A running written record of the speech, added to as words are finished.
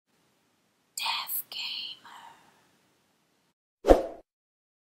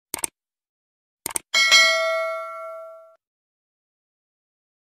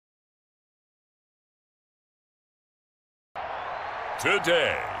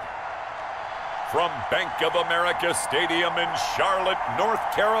today. From Bank of America Stadium in Charlotte, North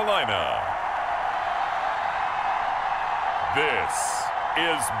Carolina, this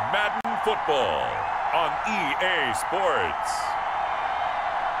is Madden Football on EA Sports.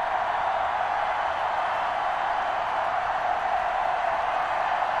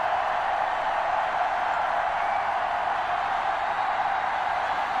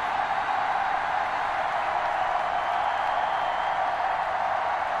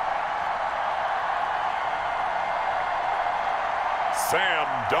 Sam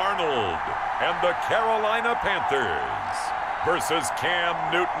Darnold and the Carolina Panthers versus Cam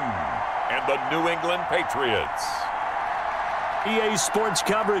Newton and the New England Patriots. EA Sports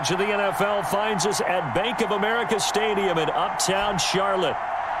coverage of the NFL finds us at Bank of America Stadium in Uptown Charlotte.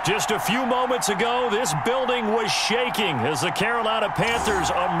 Just a few moments ago, this building was shaking as the Carolina Panthers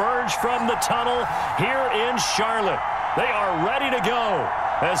emerged from the tunnel here in Charlotte. They are ready to go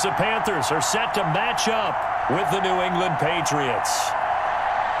as the Panthers are set to match up with the New England Patriots.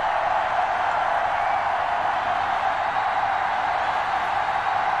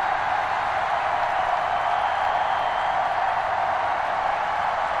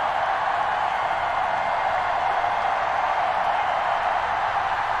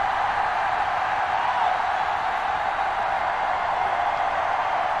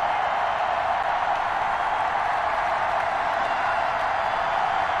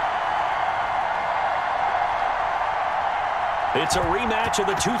 It's a rematch of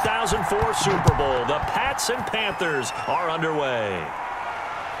the 2004 Super Bowl. The Pats and Panthers are underway.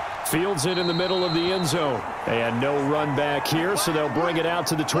 Fields it in the middle of the end zone. And no run back here, so they'll bring it out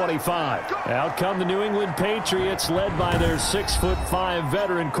to the 25. Out come the New England Patriots, led by their 6'5"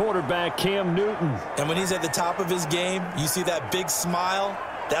 veteran quarterback, Cam Newton. And when he's at the top of his game, you see that big smile.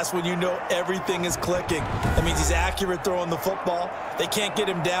 That's when you know everything is clicking. That means he's accurate throwing the football. They can't get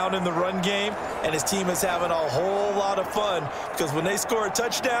him down in the run game, and his team is having a whole lot of fun because when they score a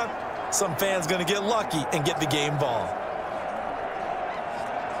touchdown, some fan's going to get lucky and get the game ball.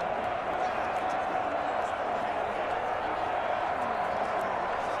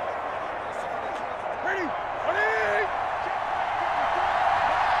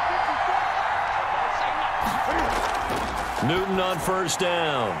 Newton on first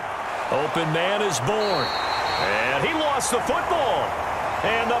down. Open man is born. And he lost the football.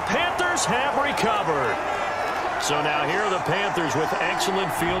 And the Panthers have recovered. So now here are the Panthers with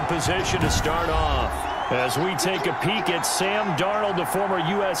excellent field position to start off. As we take a peek at Sam Darnold, the former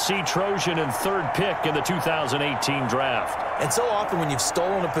USC Trojan and third pick in the 2018 draft. And so often when you've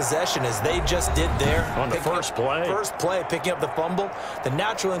stolen a possession, as they just did there. On the first play, picking up the fumble, the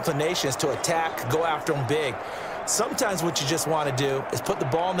natural inclination is to attack, go after them big. Sometimes what you just want to do is put the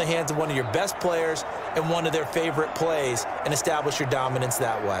ball in the hands of one of your best players and one of their favorite plays and establish your dominance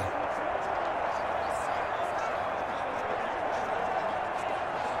that way.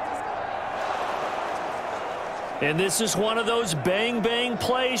 And this is one of those bang-bang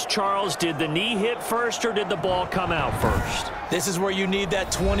plays, Charles. Did the knee hit first or did the ball come out first? This is where you need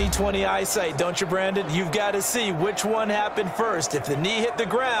that 20/20 eyesight, don't you, Brandon? You've got to see which one happened first. If the knee hit the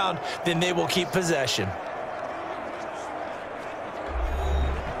ground, then they will keep possession.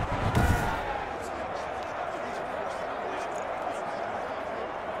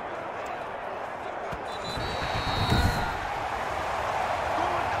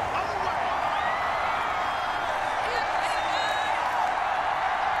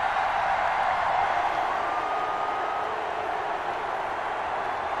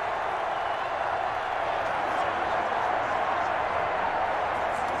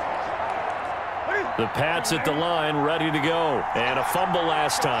 The Pats at the line, ready to go. And a fumble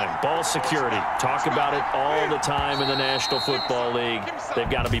last time. Ball security. Talk about it all the time in the National Football League. They've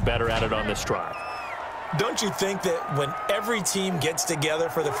got to be better at it on this drive. Don't you think that when every team gets together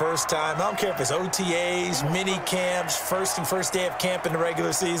for the first time, I don't care if it's OTAs, mini camps, first day of camp in the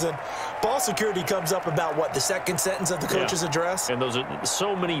regular season, ball security comes up about, what, the second sentence of the coach's address? And those are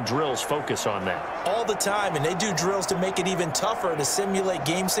so many drills focus on that. All the time, and they do drills to make it even tougher to simulate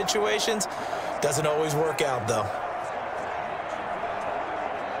game situations. Doesn't always work out, though.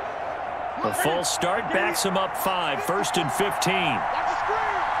 A false start backs him up 5, 1st and 15.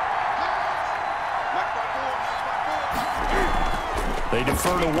 They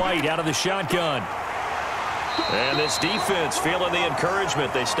defer to White out of the shotgun. And this defense feeling the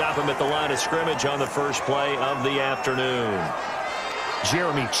encouragement. They stop him at the line of scrimmage on the first play of the afternoon.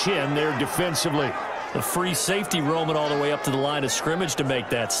 Jeremy Chin there defensively. The free safety roaming all the way up to the line of scrimmage to make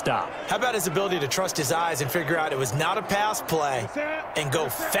that stop. How about his ability to trust his eyes and figure out it was not a pass play and go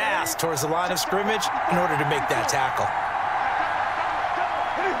fast towards the line of scrimmage in order to make that tackle?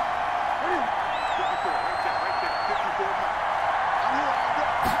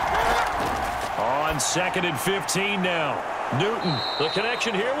 It's 2nd and 15 now. Newton, the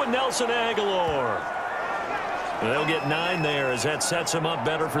connection here with Nelson Aguilar. They'll get 9 there as that sets them up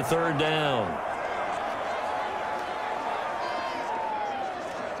better for 3rd down.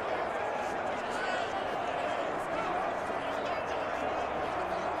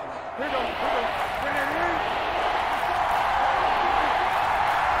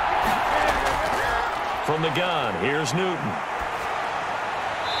 From the gun, here's Newton.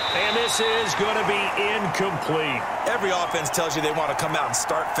 And this is going to be incomplete. Every offense tells you they want to come out and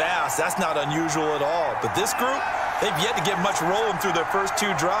start fast. That's not unusual at all. But this group, they've yet to get much rolling through their first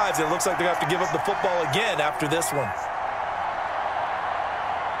 2 drives. It looks like they have to give up the football again after this one.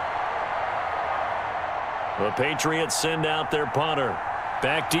 The Patriots send out their punter.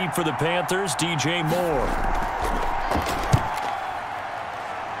 Back deep for the Panthers, DJ Moore.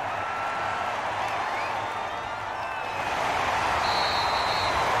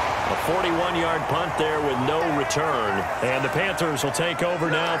 A 41-yard punt there with no return. And the Panthers will take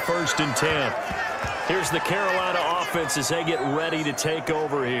over now, 1st and 10. Here's the Carolina offense as they get ready to take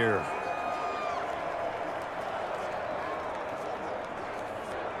over here.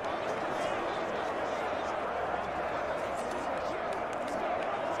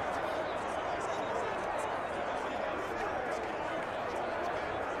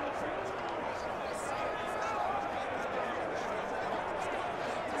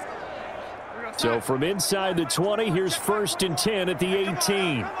 So from inside the 20, here's 1st and 10 at the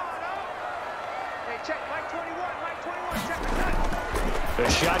 18. A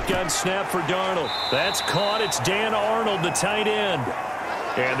shotgun snap for Darnold. That's caught. It's Dan Arnold, the tight end.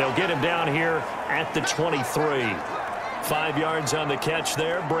 And they'll get him down here at the 23. 5 yards on the catch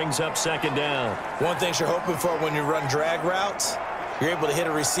there, brings up 2nd down. One thing you're hoping for when you run drag routes, you're able to hit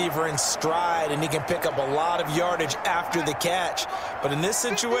a receiver in stride, and he can pick up a lot of yardage after the catch. But in this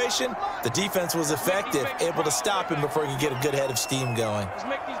situation, the defense was effective, able to stop him before he could get a good head of steam going.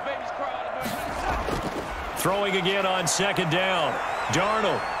 Throwing again on 2nd down.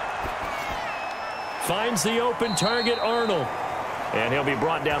 Darnold finds the open target, Arnold. And he'll be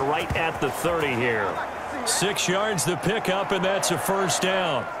brought down right at the 30 here. 6 yards the pickup, and that's a 1st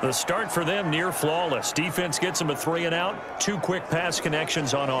down. The start for them near flawless. Defense gets them a 3 and out. 2 quick pass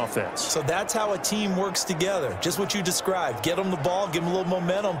connections on offense. So that's how a team works together. Just what you described. Get them the ball, give them a little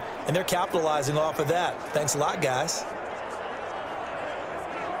momentum, and they're capitalizing off of that. Thanks a lot, guys.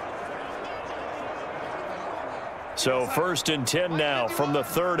 So 1st and 10 now from the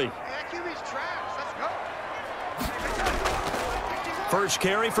 30. First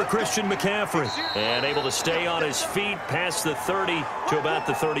carry for Christian McCaffrey. And able to stay on his feet past the 30 to about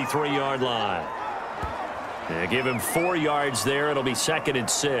the 33-yard line. They give him 4 yards there. It'll be 2nd and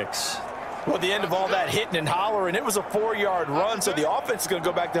 6. Well, at the end of all that hitting and hollering, it was a 4-yard run, so the offense is going to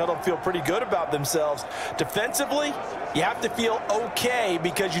go back to huddle and feel pretty good about themselves. Defensively, you have to feel okay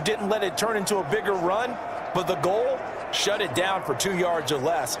because you didn't let it turn into a bigger run, but the goal, shut it down for 2 yards or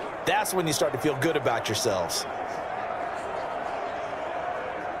less. That's when you start to feel good about yourselves.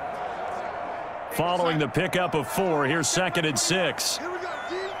 Following the pickup of 4, here's 2nd and 6. Here we go,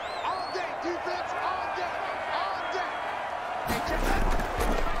 D. All day, defense, all day, all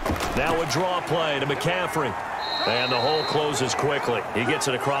day. Now a draw play to McCaffrey. And the hole closes quickly. He gets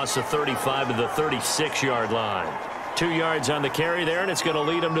it across the 35 to the 36-yard line. 2 yards on the carry there, and it's going to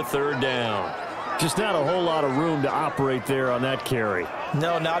lead him to 3rd down. Just not a whole lot of room to operate there on that carry.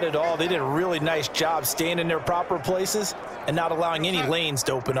 No, not at all. They did a really nice job staying in their proper places and not allowing any lanes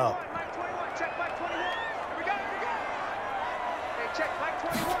to open up.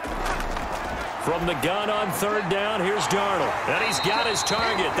 From the gun on 3rd down, here's Darnold. And he's got his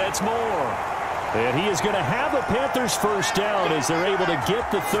target. That's Moore. And he is going to have the Panthers 1st down as they're able to get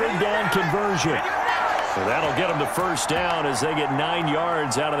the 3rd down conversion. So that'll get them the 1st down as they get 9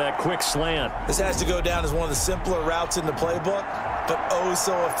 yards out of that quick slant. This has to go down as one of the simpler routes in the playbook, but oh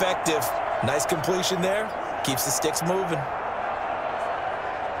so effective. Nice completion there. Keeps the sticks moving.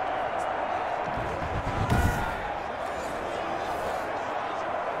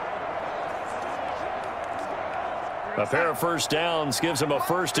 A pair of 1st downs gives him a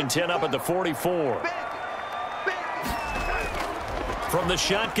 1st and 10 up at the 44. From the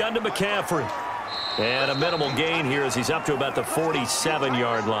shotgun to McCaffrey. And a minimal gain here as he's up to about the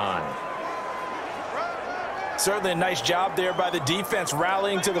 47-yard line. Certainly a nice job there by the defense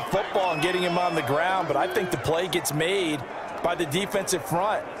rallying to the football and getting him on the ground, but I think the play gets made by the defensive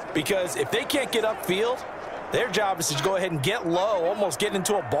front because if they can't get upfield, their job is to go ahead and get low, almost get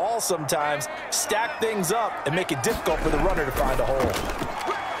into a ball sometimes, stack things up, and make it difficult for the runner to find a hole.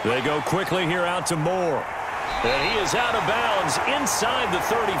 They go quickly here out to Moore. And he is out of bounds inside the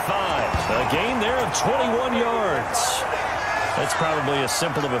 35. A gain there of 21 yards. That's probably as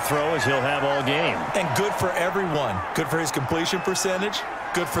simple of a throw as he'll have all game. And good for everyone. Good for his completion percentage.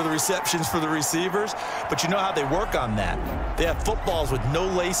 Good for the receptions for the receivers. But you know how they work on that. They have footballs with no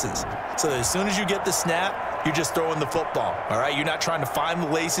laces. So that as soon as you get the snap, you're just throwing the football. All right? You're not trying to find the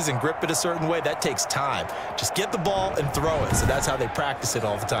laces and grip it a certain way. That takes time. Just get the ball and throw it. So that's how they practice it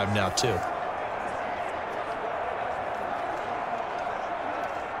all the time now, too.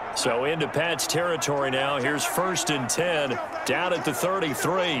 So into Pat's territory now. Here's 1st and 10 down at the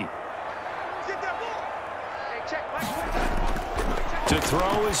 33. To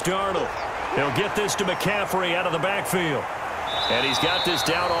throw is Darnold. He'll get this to McCaffrey out of the backfield. And he's got this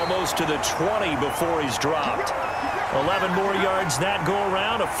down almost to the 20 before he's dropped. 11 more yards that go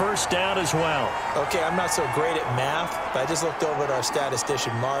around, a 1st down as well. Okay, I'm not so great at math, but I just looked over at our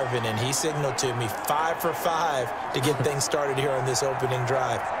statistician Marvin, and he signaled to me 5 for 5 to get things started here on this opening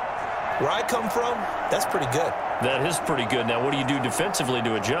drive. Where I come from, that's pretty good. That is pretty good. Now, what do you do defensively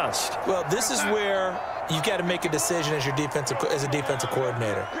to adjust? Well, this is where you got to make a decision as a defensive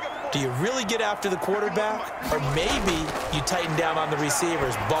coordinator. Do you really get after the quarterback? Or maybe you tighten down on the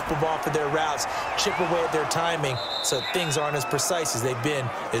receivers, bump them off of their routes, chip away at their timing so things aren't as precise as they've been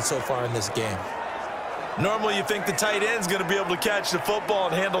so far in this game. Normally you think the tight end's going to be able to catch the football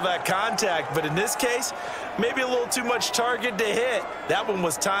and handle that contact, but in this case, maybe a little too much target to hit. That one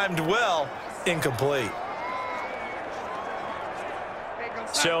was timed well, incomplete.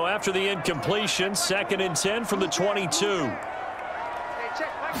 So after the incompletion, 2nd and 10 from the 22.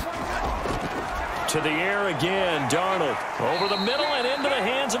 To the air again, Darnold. Over the middle and into the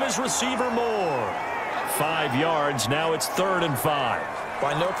hands of his receiver Moore. 5 yards, now it's 3rd and 5.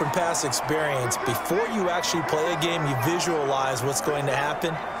 Well, I know from past experience, before you actually play a game, you visualize what's going to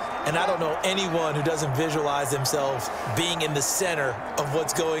happen. And I don't know anyone who doesn't visualize themselves being in the center of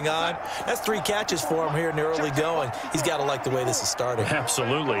what's going on. That's 3 catches for him here in the early going. He's got to like the way this is starting.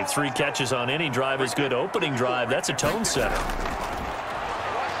 Absolutely. 3 catches on any drive is good. Opening drive, that's a tone setter.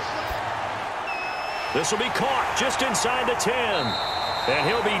 This will be caught just inside the 10. And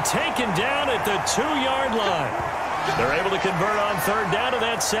he'll be taken down at the 2-yard line. They're able to convert on 3rd down, and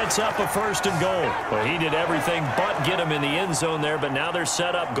that sets up a 1st and goal. Well, he did everything but get him in the end zone there, but now they're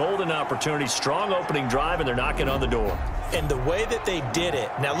set up golden opportunity, strong opening drive, and they're knocking on the door. And the way that they did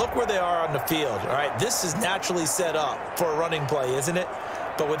it, now look where they are on the field, all right? This is naturally set up for a running play, isn't it?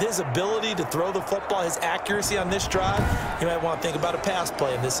 But with his ability to throw the football, his accuracy on this drive, you might want to think about a pass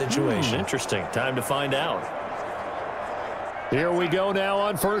play in this situation. Interesting. Time to find out. Here we go now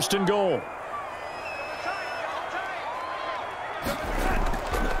on 1st and goal.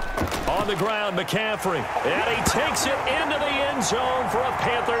 On the ground, McCaffrey. And he takes it into the end zone for a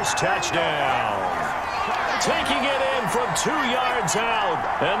Panthers touchdown. Taking it in from 2 yards out.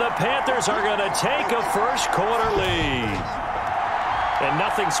 And the Panthers are going to take a 1st quarter lead. And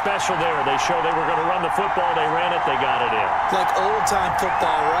nothing special there. They show they were going to run the football. They ran it. They got it in. Like old-time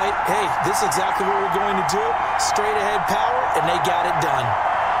football, right? Hey, this is exactly what we're going to do. Straight-ahead power, and they got it done.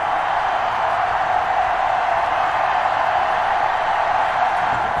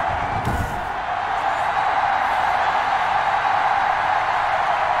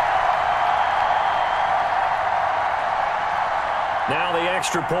 Now the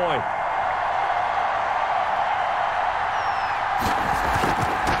extra point.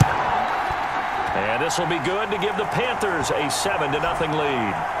 And this will be good to give the Panthers a 7-0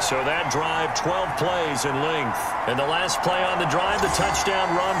 lead. So that drive, 12 plays in length. And the last play on the drive, the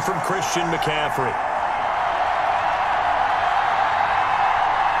touchdown run from Christian McCaffrey.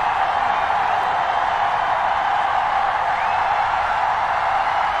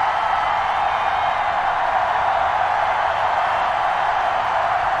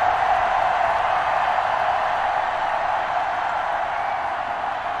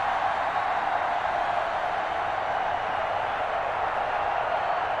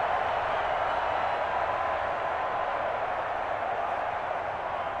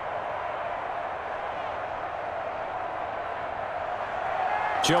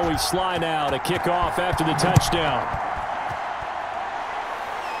 Joey Sly now to kick off after the touchdown.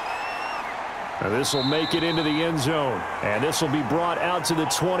 And this will make it into the end zone. And this will be brought out to the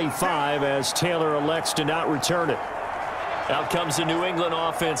 25 as Taylor elects to not return it. Out comes the New England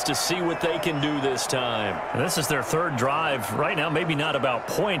offense to see what they can do this time. And this is their 3rd drive. Right now, maybe not about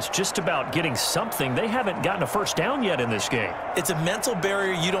points, just about getting something. They haven't gotten a 1st down yet in this game. It's a mental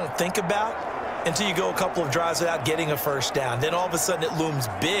barrier you don't think about until you go a couple of drives without getting a 1st down. Then all of a sudden it looms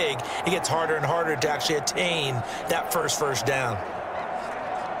big. It gets harder and harder to actually attain that first down.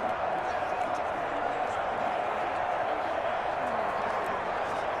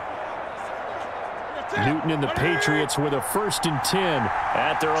 Newton and the Patriots with a 1st and 10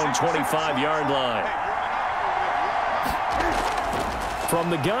 at their own 25-yard line. From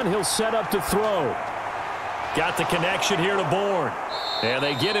the gun, he'll set up to throw. Got the connection here to Bourne. And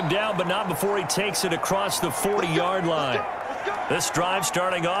they get him down, but not before he takes it across the 40-yard line. This drive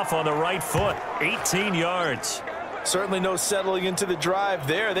starting off on the right foot, 18 yards. Certainly no settling into the drive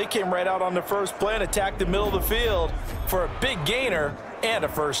there. They came right out on the first play and attacked the middle of the field for a big gainer and a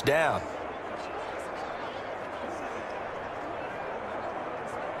 1st down.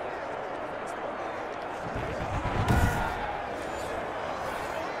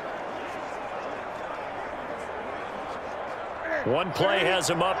 One play has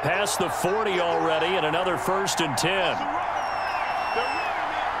him up past the 40 already, and another 1st and 10.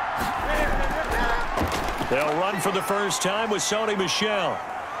 They'll run for the first time with Sony Michel.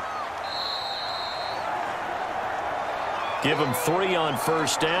 Give him 3 on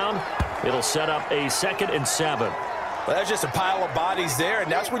 1st down. It'll set up a 2nd and 7. Well, that's just a pile of bodies there,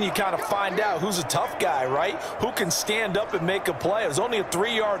 and that's when you kind of find out who's a tough guy, right? Who can stand up and make a play. It was only a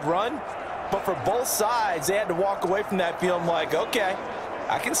 3-yard run, but for both sides, they had to walk away from that feeling like, okay,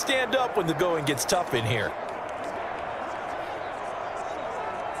 I can stand up when the going gets tough in here.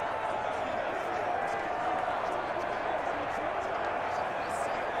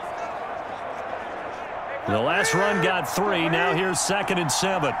 The last run got 3. Now here's 2nd and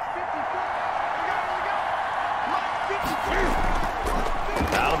 7.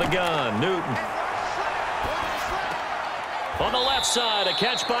 Out of the gun, Newton. On the left side, a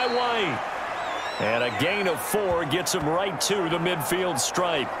catch by White. And a gain of 4 gets him right to the midfield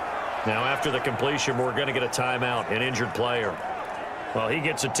stripe. Now after the completion, we're going to get a timeout, an injured player. Well, he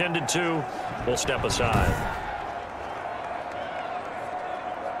gets attended to. We'll step aside.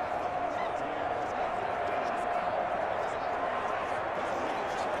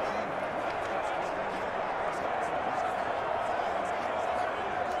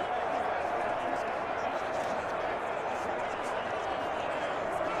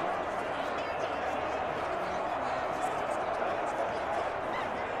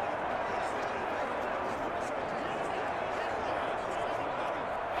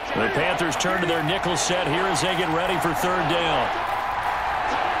 The Panthers turn to their nickel set here as they get ready for 3rd down.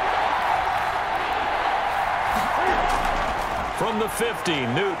 From the 50,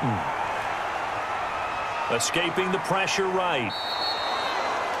 Newton. Escaping the pressure right.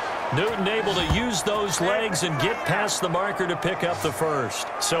 Newton able to use those legs and get past the marker to pick up the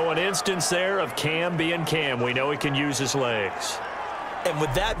 1st. So an instance there of Cam being Cam. We know he can use his legs. And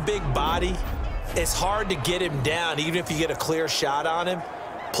with that big body, it's hard to get him down, even if you get a clear shot on him.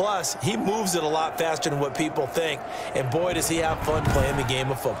 Plus, he moves it a lot faster than what people think. And boy, does he have fun playing the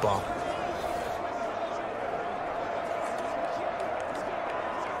game of football.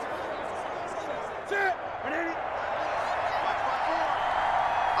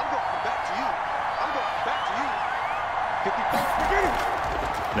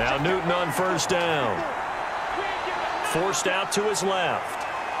 Now Newton on 1st down. Forced out to his left.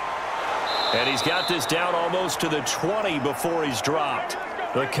 And he's got this down almost to the 20 before he's dropped.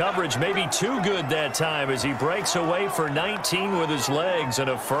 The coverage may be too good that time as he breaks away for 19 with his legs and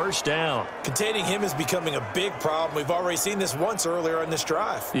a 1st down. Containing him is becoming a big problem. We've already seen this once earlier in this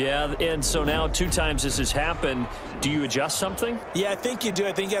drive. Yeah, and so now 2 times this has happened. Do you adjust something? Yeah, I think you do.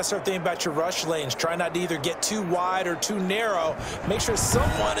 I think you got to start thinking about your rush lanes. Try not to either get too wide or too narrow. Make sure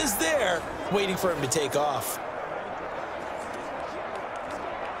someone is there waiting for him to take off.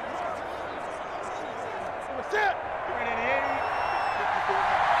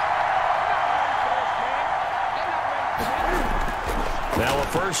 Now a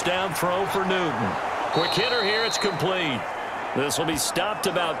 1st down throw for Newton. Quick hitter here, it's complete. This will be stopped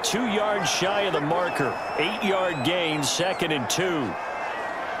about 2 yards shy of the marker. 8-yard gain, 2nd and 2.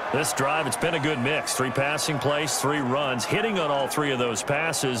 This drive, it's been a good mix. 3 passing plays, 3 runs, hitting on all 3 of those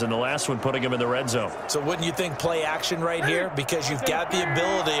passes, and the last one putting him in the red zone. So wouldn't you think play action right here? Because you've got the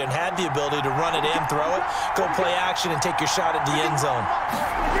ability and had the ability to run it and throw it. Go play action and take your shot at the end zone.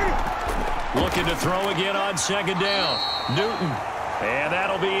 Looking to throw again on 2nd down. Newton. And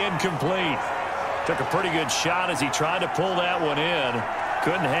that'll be incomplete. Took a pretty good shot as he tried to pull that one in.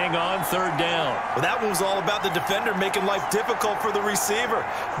 Couldn't hang on 3rd down. Well, that one was all about the defender making life difficult for the receiver.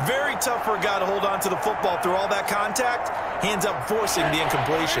 Very tough for a guy to hold on to the football through all that contact. Hands up forcing the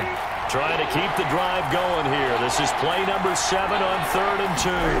incompletion. Trying to keep the drive going here. This is play number 7 on 3rd and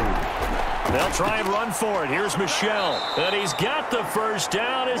 2. They'll try and run for it. Here's Michel. And he's got the 1st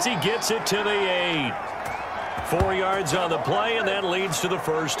down as he gets it to the 8. 4 yards on the play, and that leads to the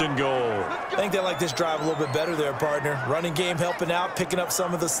 1st and goal. I think they like this drive a little bit better there, partner. Running game helping out, picking up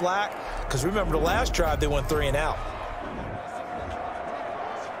some of the slack. Because remember, the last drive, they went 3 and out.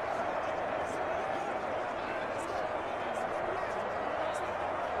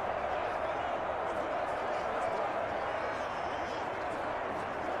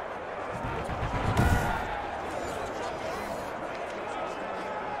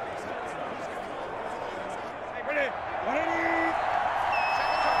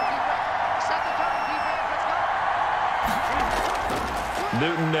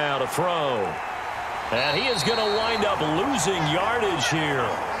 Newton now to throw. And he is going to wind up losing yardage here,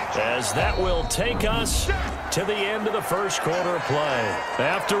 as that will take us to the end of the 1st quarter of play.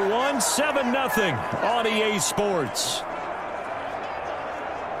 After 1, 7-0 on EA Sports.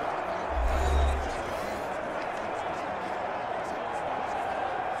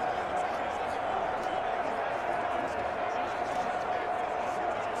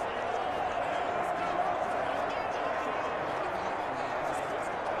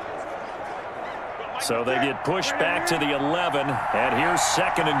 So they get pushed back to the 11, and here's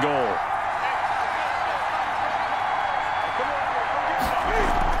 2nd and goal.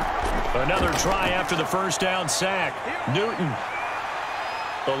 Another try after the 1st down sack. Newton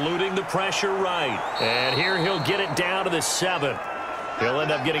eluding the pressure right. And here he'll get it down to the 7. He'll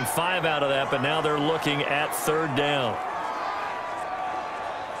end up getting 5 out of that, but now they're looking at 3rd down.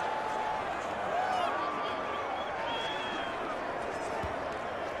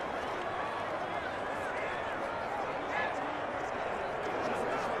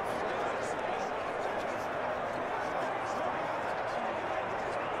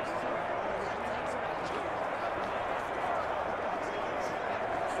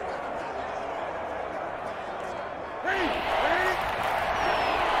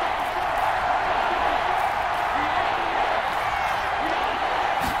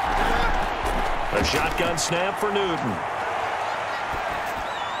 A shotgun snap for Newton.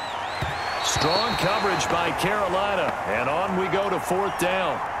 Strong coverage by Carolina, and on we go to 4th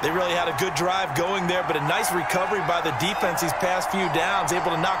down. They really had a good drive going there, but a nice recovery by the defense these past few downs, able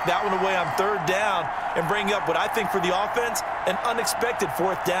to knock that one away on 3rd down and bring up what I think for the offense, an unexpected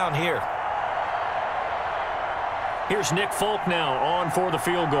 4th down here. Here's Nick Folk now on for the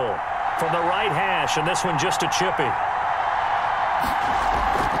field goal from the right hash, and this one just a chippy.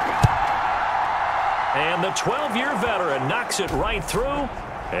 And the 12-year veteran knocks it right through,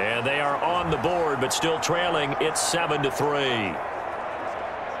 and they are on the board, but still trailing. It's 7-3.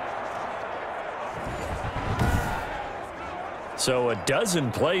 So a dozen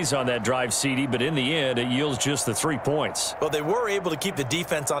plays on that drive, CD, but in the end, it yields just the 3 points. Well, they were able to keep the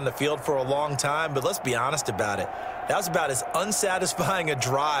defense on the field for a long time, but let's be honest about it. That was about as unsatisfying a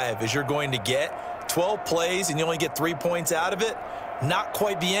drive as you're going to get. 12 plays, and you only get 3 points out of it. Not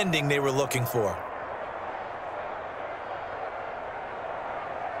quite the ending they were looking for.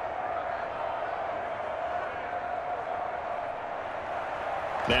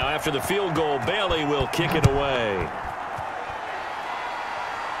 Now, after the field goal, Bailey will kick it away.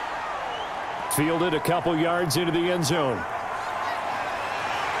 Fielded a couple yards into the end zone.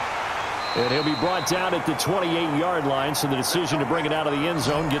 And he'll be brought down at the 28-yard line, so the decision to bring it out of the end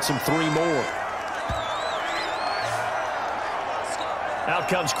zone gets him 3 more. Out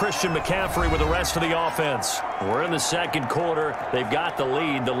comes Christian McCaffrey with the rest of the offense. We're in the 2nd quarter. They've got the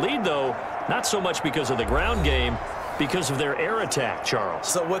lead. The lead, though, not so much because of the ground game, because of their air attack, Charles.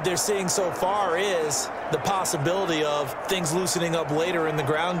 So what they're seeing so far is the possibility of things loosening up later in the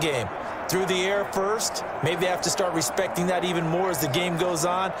ground game. Through the air first, maybe they have to start respecting that even more as the game goes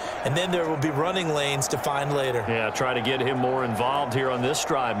on, and then there will be running lanes to find later. Yeah, try to get him more involved here on this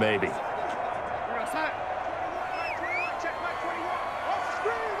drive, maybe.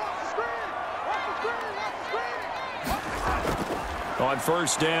 On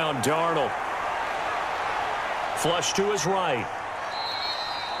 1st down, Darnold. Flush to his right.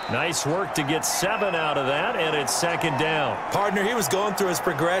 Nice work to get 7 out of that, and it's 2nd down. Partner, he was going through his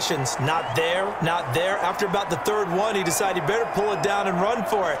progressions. Not there, not there. After about the 3rd one, he decided he better pull it down and run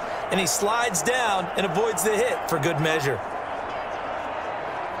for it. And he slides down and avoids the hit for good measure.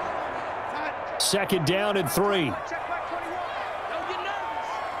 2nd down and 3.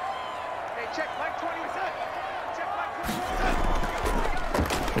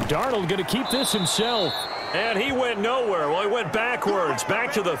 Darnold going to keep this himself. And he went nowhere. Well, he went backwards,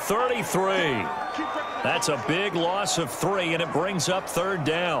 back to the 33. That's a big loss of 3, and it brings up 3rd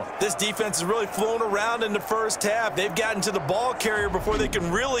down. This defense has really flown around in the first half. They've gotten to the ball carrier before they can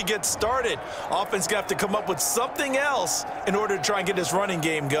really get started. Offense going to have to come up with something else in order to try and get this running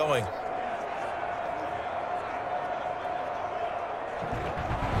game going.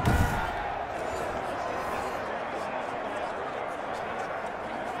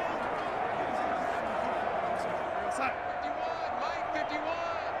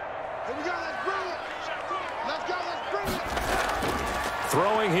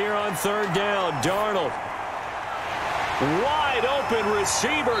 Throwing here on third down, Darnold. Wide open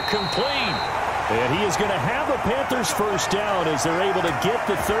receiver, complete. And he is going to have the Panthers first down as they're able to get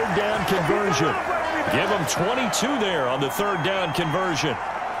the third down conversion. Give them 22 there on the third down conversion.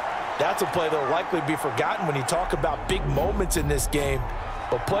 That's a play that will likely be forgotten when you talk about big moments in this game.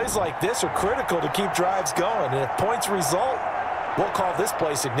 But plays like this are critical to keep drives going. And if points result, we'll call this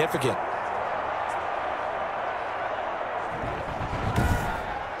play significant.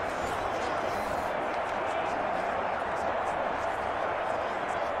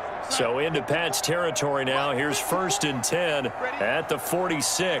 So into Pat's territory now. Here's 1st and 10 at the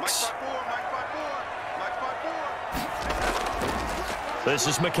 46. This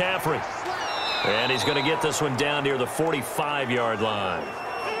is McCaffrey. And he's going to get this one down near the 45-yard line.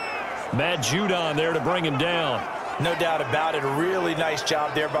 Matt Judon there to bring him down. No doubt about it. A really nice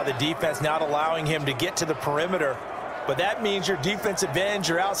job there by the defense, not allowing him to get to the perimeter. But that means your defensive ends,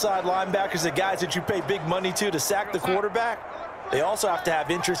 your outside linebackers, the guys that you pay big money to sack the quarterback, they also have to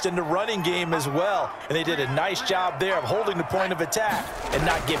have interest in the running game as well. And they did a nice job there of holding the point of attack and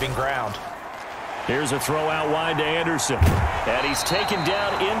not giving ground. Here's a throw out wide to Anderson. And he's taken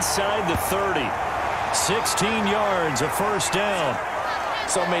down inside the 30. 16 yards, a first down.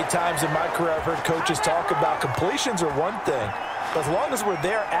 So many times in my career I've heard coaches talk about completions are one thing. But as long as we're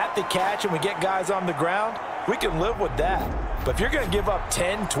there at the catch and we get guys on the ground, we can live with that. But if you're going to give up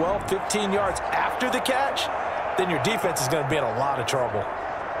 10, 12, 15 yards after the catch, then your defense is going to be in a lot of trouble.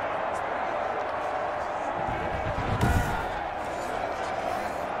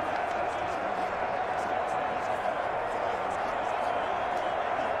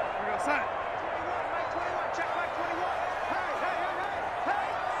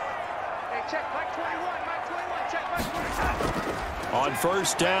 On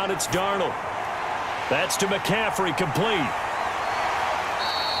first down, it's Darnold. That's to McCaffrey, complete.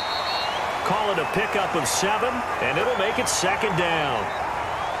 Call it a pickup of 7, and it'll make it 2nd down.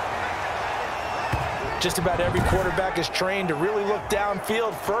 Just about every quarterback is trained to really look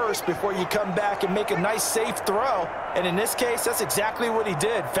downfield first before you come back and make a nice, safe throw. And in this case, that's exactly what he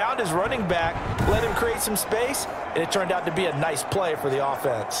did. Found his running back, let him create some space, and it turned out to be a nice play for the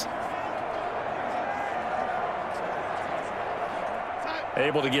offense.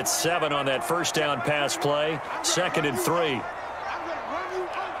 Able to get 7 on that first down pass play. 2nd and 3.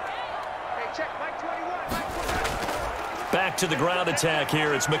 Back to the ground attack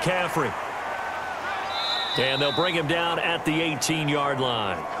here. It's McCaffrey. And they'll bring him down at the 18-yard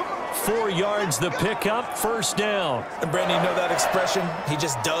line. 4 yards the pickup, first down. And Brandon, you know that expression? He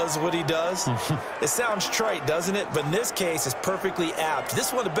just does what he does. It sounds trite, doesn't it? But in this case, it's perfectly apt. This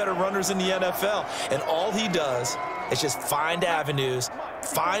is one of the better runners in the NFL. And all he does is just find avenues,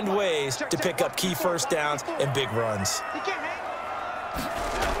 find ways to pick up key first downs and big runs.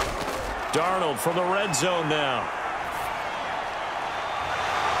 Darnold from the red zone now.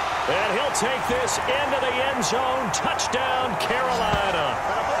 And he'll take this into the end zone. Touchdown, Carolina.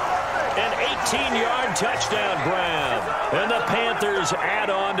 An 18-yard touchdown grab. And the Panthers add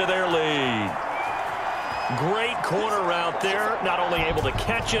on to their lead. Great corner route there. Not only able to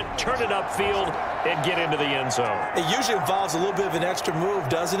catch it, turn it upfield, and get into the end zone. It usually involves a little bit of an extra move,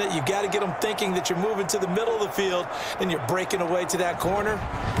 doesn't it? You've got to get them thinking that you're moving to the middle of the field, and you're breaking away to that corner.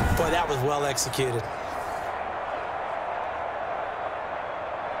 Boy, that was well executed.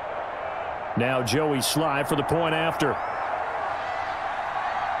 Now Joey Sly for the point after.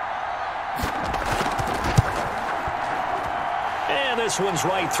 And this one's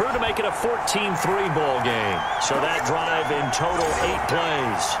right through to make it a 14-3 ball game. So that drive in total 8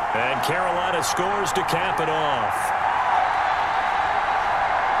 plays. And Carolina scores to cap it off.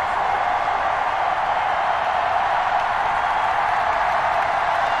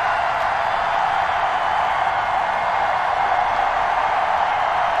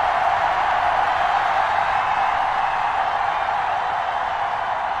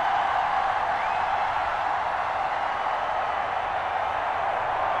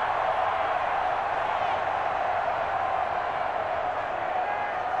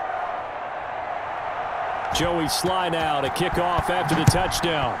 Joey Sly now to kick off after the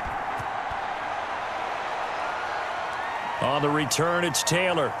touchdown. On the return, it's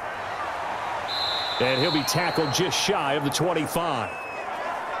Taylor. And he'll be tackled just shy of the 25.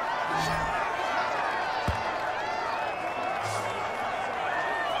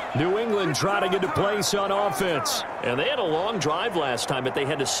 New England trying to get to place on offense. And they had a long drive last time, but they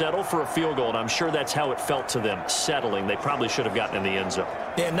had to settle for a field goal, and I'm sure that's how it felt to them, settling. They probably should have gotten in the end zone.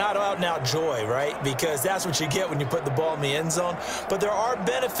 Yeah, not out-and-out joy, right? Because that's what you get when you put the ball in the end zone. But there are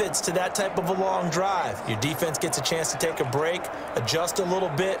benefits to that type of a long drive. Your defense gets a chance to take a break, adjust a little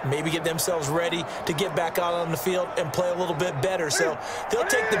bit, maybe get themselves ready to get back out on the field and play a little bit better. So they'll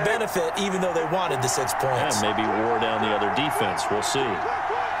take the benefit even though they wanted the 6 points. Yeah, maybe wore down the other defense. We'll see.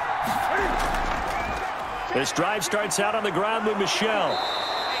 This drive starts out on the ground with Michel.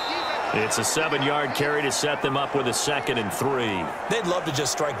 It's a 7-yard carry to set them up with a 2nd and 3. They'd love to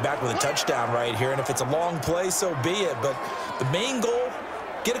just strike back with a touchdown right here, and if it's a long play, so be it. But the main goal,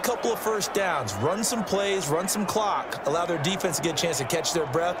 get a couple of first downs, run some plays, run some clock, allow their defense to get a chance to catch their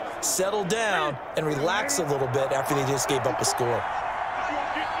breath, settle down, and relax a little bit after they just gave up a score.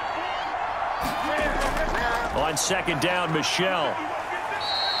 On 2nd down, Michel.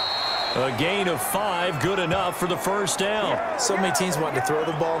 A gain of 5, good enough for the first down. So many teams want to throw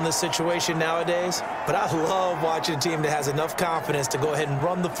the ball in this situation nowadays, but I love watching a team that has enough confidence to go ahead and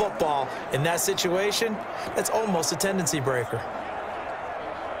run the football in that situation. That's almost a tendency breaker.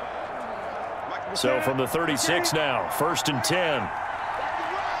 So from the 36 now, 1st and 10.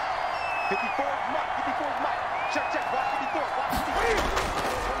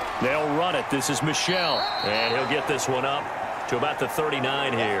 They'll run it. This is Michel, and he'll get this one up to about the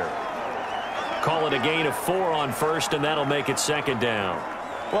 39 here. Call it a gain of 4 on 1st, and that'll make it 2nd down.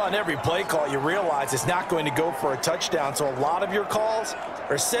 Well, on every play call, you realize it's not going to go for a touchdown, so a lot of your calls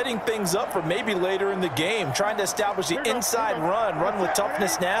are setting things up for maybe later in the game, trying to establish the inside run with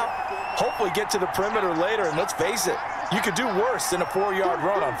toughness now, hopefully get to the perimeter later, and let's face it, you could do worse than a 4-yard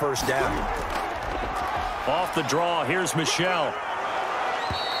run on 1st down. Off the draw, here's Michel.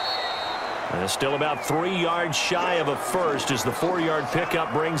 And still about 3 yards shy of a first as the 4-yard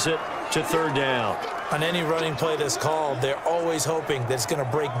pickup brings it to 3rd down. On any running play that's called, they're always hoping that it's going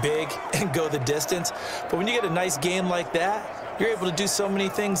to break big and go the distance. But when you get a nice gain like that, you're able to do so many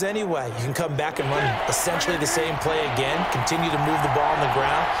things anyway. You can come back and run essentially the same play again, continue to move the ball on the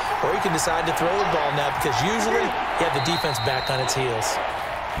ground, or you can decide to throw the ball now because usually you have the defense back on its heels.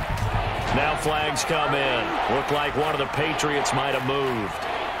 Now flags come in. Looked like one of the Patriots might have moved.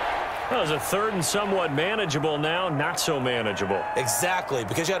 Well, it's a 3rd and somewhat manageable now, not so manageable. Exactly,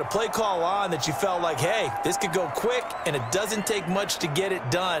 because you had a play call on that you felt like, hey, this could go quick, and it doesn't take much to get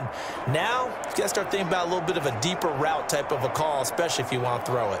it done. Now, you got to start thinking about a little bit of a deeper route type of a call, especially if you want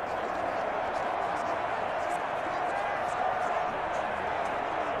to throw it.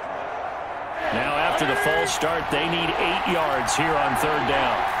 Now, after the false start, they need 8 yards here on 3rd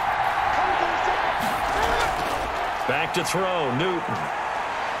down. Back to throw, Newton.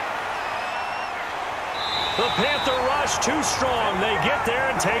 The Panther rush too strong. They get there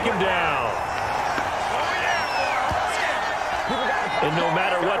and take him down. And no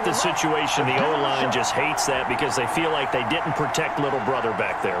matter what the situation, the O-line just hates that because they feel like they didn't protect little brother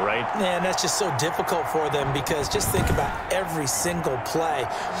back there, right? Man, that's just so difficult for them because just think about every single play.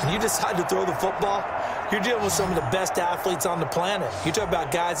 When you decide to throw the football, you're dealing with some of the best athletes on the planet. You talk about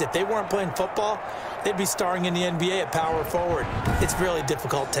guys, if they weren't playing football, they'd be starring in the NBA at power forward. It's a really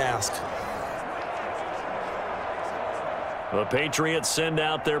difficult task. The Patriots send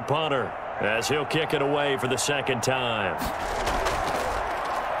out their punter as he'll kick it away for the 2nd time.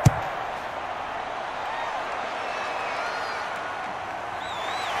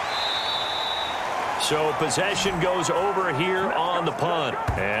 So possession goes over here on the punt.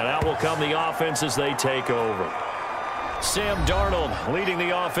 And out will come the offense as they take over. Sam Darnold leading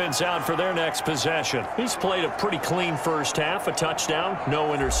the offense out for their next possession. He's played a pretty clean first half, a touchdown,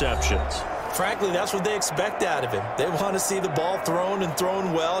 no interceptions. Frankly, that's what they expect out of him. They want to see the ball thrown and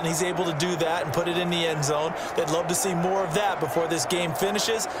thrown well, and he's able to do that and put it in the end zone. They'd love to see more of that before this game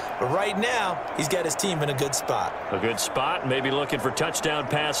finishes. But right now, he's got his team in a good spot. A good spot, maybe looking for touchdown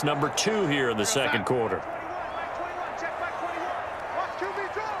pass number 2 here in the 2nd quarter.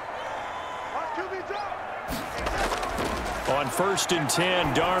 On 1st and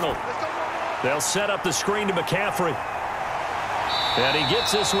 10, Darnold. They'll set up the screen to McCaffrey. And he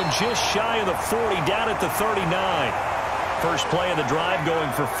gets this one just shy of the 40, down at the 39. First play of the drive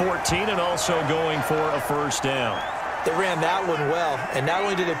going for 14 and also going for a first down. They ran that one well, and not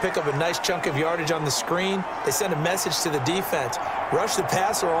only did they pick up a nice chunk of yardage on the screen, they sent a message to the defense. Rush the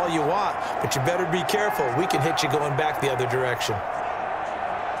passer all you want, but you better be careful. We can hit you going back the other direction.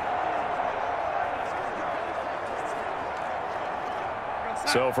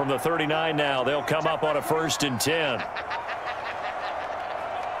 So from the 39 now, they'll come up on a 1st and 10.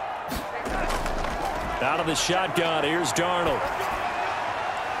 Out of the shotgun, here's Darnold.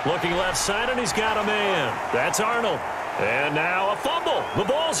 Looking left side, and he's got a man. That's Arnold. And now a fumble. The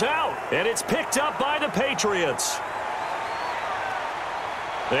ball's out, and it's picked up by the Patriots.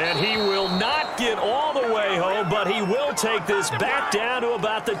 And he will not get all the way home, but he will take this back down to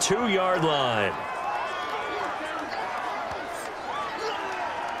about the 2-yard line.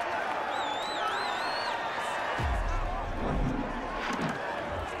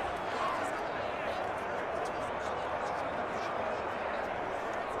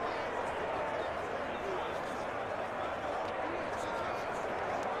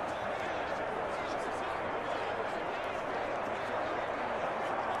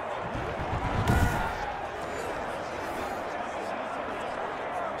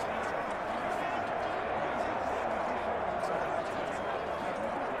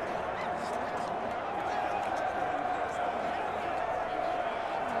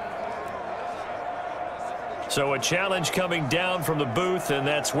 So a challenge coming down from the booth, and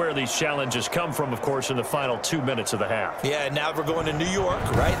that's where these challenges come from, of course, in the final 2 minutes of the half. Yeah, now we're going to New York,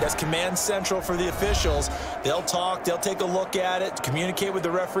 right? That's command central for the officials. They'll talk, they'll take a look at it, communicate with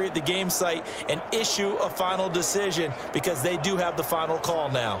the referee at the game site, and issue a final decision because they do have the final call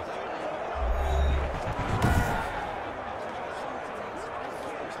now.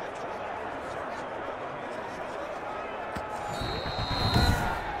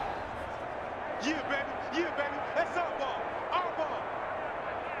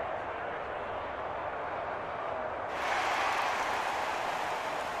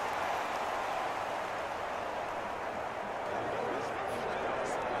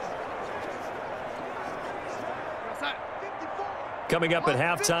 Coming up at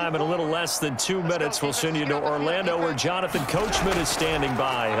halftime in a little less than 2 minutes, we'll send you to Orlando where Jonathan Coachman is standing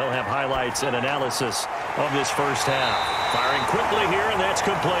by. He'll have highlights and analysis of this first half. Firing quickly here, and that's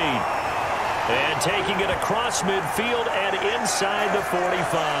complete. And taking it across midfield and inside the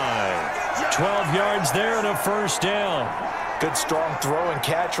 45. 12 yards there and a first down. Good strong throw and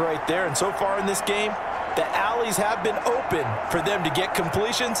catch right there. And so far in this game, the alleys have been open for them to get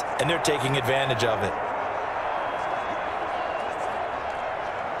completions, and they're taking advantage of it.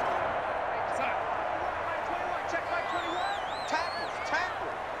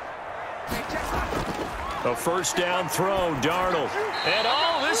 A first down throw, Darnold. And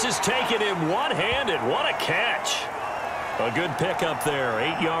oh, this is taking him one-handed. What a catch. A good pickup there.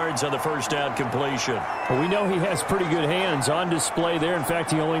 8 yards on the first down completion. Well, we know he has pretty good hands on display there. In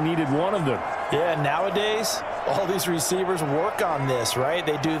fact, he only needed one of them. Yeah, nowadays, all these receivers work on this, right?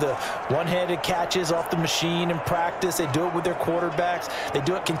 They do the one-handed catches off the machine in practice. They do it with their quarterbacks. They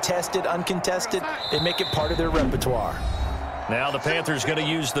do it contested, uncontested. They make it part of their repertoire. Now the Panthers going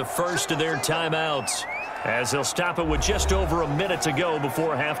to use the first of their timeouts as they'll stop it with just over a minute to go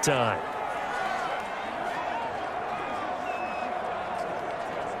before halftime.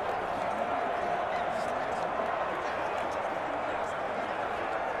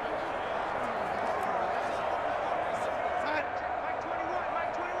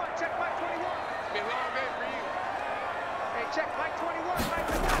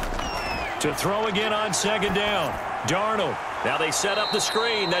 To throw again on second down. Darnold. Now they set up the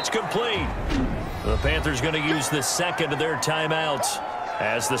screen. That's complete. The Panthers going to use the second of their timeouts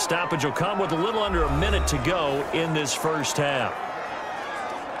as the stoppage will come with a little under a minute to go in this first half.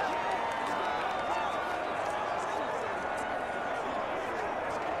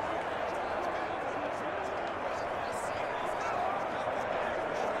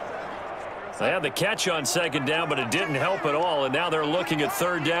 They had the catch on second down, but it didn't help at all, and now they're looking at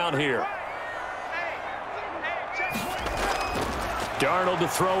third down here. Darnold to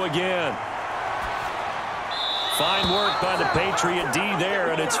throw again. Fine work by the Patriot D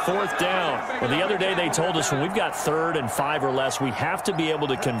there, and it's fourth down. Well, the other day they told us when we've got 3rd and 5 or less, we have to be able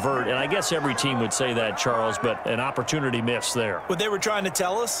to convert, and I guess every team would say that, Charles, but an opportunity missed there. What they were trying to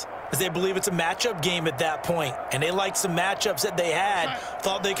tell us is they believe it's a matchup game at that point, and they liked some matchups that they had,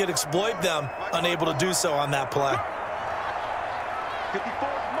 thought they could exploit them, unable to do so on that play.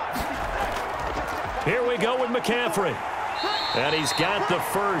 Here we go with McCaffrey. And he's got the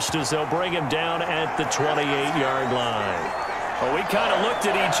first as they'll bring him down at the 28-yard line. Well, we kind of looked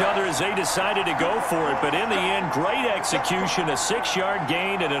at each other as they decided to go for it, but in the end, great execution, a 6-yard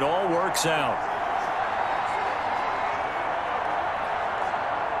gain, and it all works out.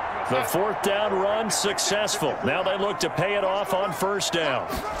 The fourth down run successful. Now they look to pay it off on first down.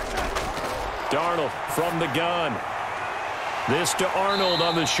 Darnold from the gun. This to Arnold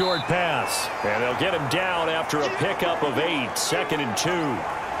on the short pass. And they'll get him down after a pickup of 8, 2nd and 2.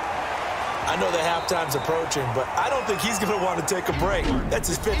 I know the halftime's approaching, but I don't think he's going to want to take a break. That's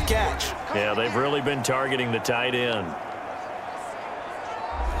his 5th catch. Yeah, they've really been targeting the tight end.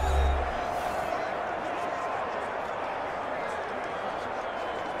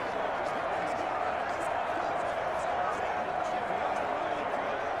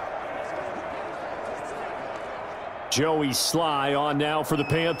 Joey Sly on now for the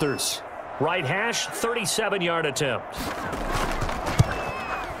Panthers. Right hash, 37-yard attempt.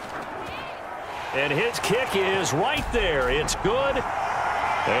 And his kick is right there. It's good.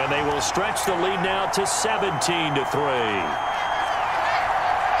 And they will stretch the lead now to 17-3.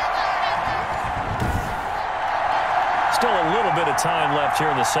 Still a little bit of time left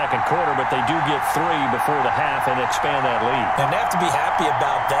here in the second quarter, but they do get 3 before the half and expand that lead. And they have to be happy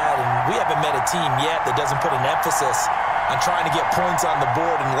about that, and we haven't met a team yet that doesn't put an emphasis on trying to get points on the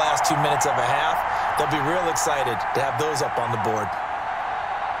board in the last 2 minutes of a half. They'll be real excited to have those up on the board.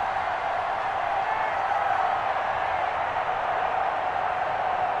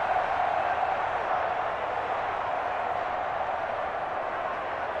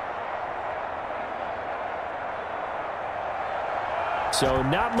 So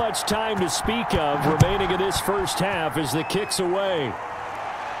not much time to speak of remaining in this first half as the kick's away.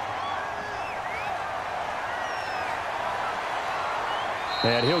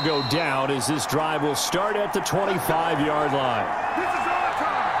 And he'll go down as this drive will start at the 25-yard line. This is our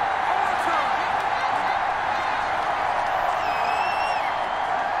time.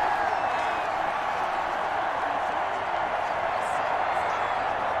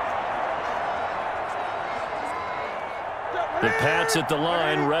 The Pats at the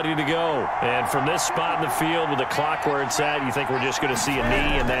line, ready to go. And from this spot in the field with the clock where it's at, you think we're just going to see a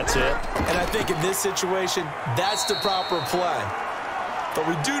knee and that's it? And I think in this situation, that's the proper play. But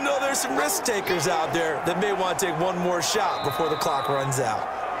we do know there's some risk takers out there that may want to take one more shot before the clock runs out.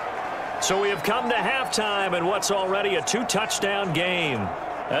 So we have come to halftime and what's already a 2-touchdown game.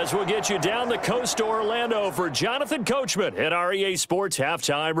 As we'll get you down the coast to Orlando for Jonathan Coachman at our EA Sports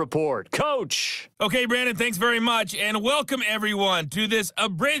Halftime Report. Coach. Okay, Brandon, thanks very much, and welcome everyone to this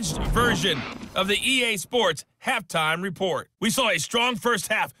abridged version of the EA Sports Halftime Report. We saw a strong first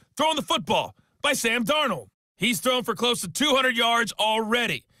half throwing the football by Sam Darnold. He's thrown for close to 200 yards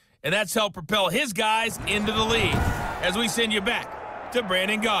already, and that's helped propel his guys into the lead. As we send you back to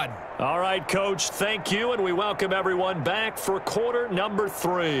Brandon Gaudin. All right, Coach, thank you, and we welcome everyone back for quarter number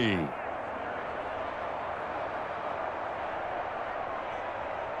 3.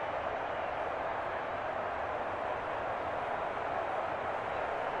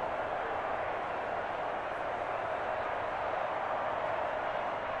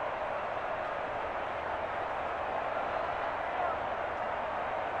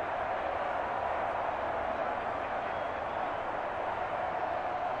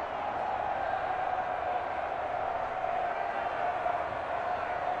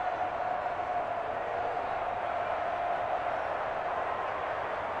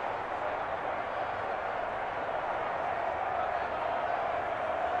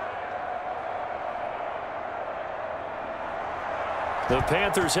 The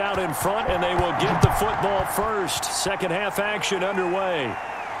Panthers out in front, and they will get the football first. Second half action underway.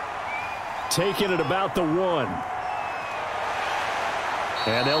 Taking it about the 1.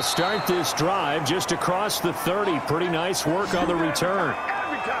 And they'll start this drive just across the 30. Pretty nice work on the return.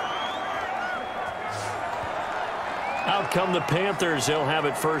 Out come the Panthers. They'll have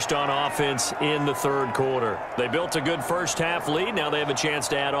it first on offense in the third quarter. They built a good first half lead. Now they have a chance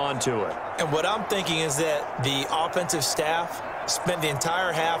to add on to it. And what I'm thinking is that the offensive staff spent the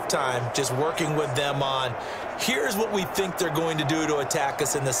entire halftime just working with them on, here's what we think they're going to do to attack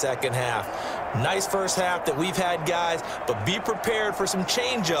us in the second half. Nice first half that we've had, guys, but be prepared for some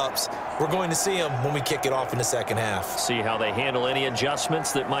change-ups. We're going to see them when we kick it off in the second half. See how they handle any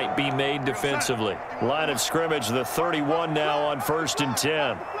adjustments that might be made defensively. Line of scrimmage, the 31 now on 1st and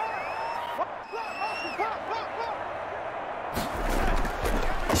 10.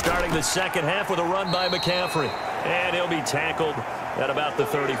 Starting the second half with a run by McCaffrey. And he'll be tackled at about the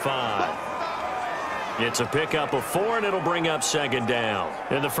 35. It's a pickup of 4, and it'll bring up second down.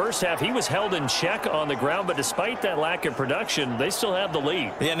 In the first half, he was held in check on the ground, but despite that lack of production, they still have the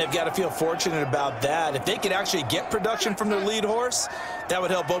lead. Yeah, and they've got to feel fortunate about that. If they could actually get production from their lead horse, that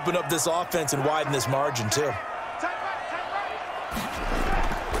would help open up this offense and widen this margin, too.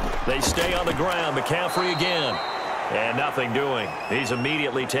 They stay on the ground. McCaffrey again. And nothing doing. He's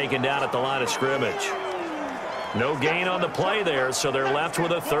immediately taken down at the line of scrimmage. No gain on the play there, so they're left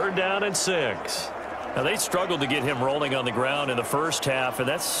with a 3rd down and 6. Now, they struggled to get him rolling on the ground in the first half, and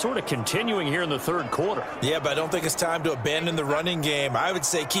that's sort of continuing here in the third quarter. Yeah, but I don't think it's time to abandon the running game. I would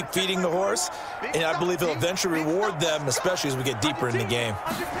say keep feeding the horse, and I believe he'll eventually reward them, especially as we get deeper in the game.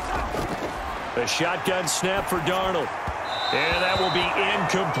 A shotgun snap for Darnold. And that will be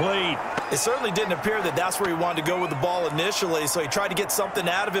incomplete. It certainly didn't appear that that's where he wanted to go with the ball initially, so he tried to get something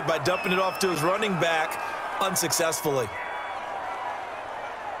out of it by dumping it off to his running back unsuccessfully.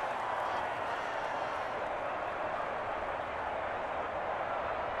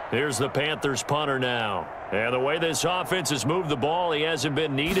 Here's the Panthers punter now. And the way this offense has moved the ball, he hasn't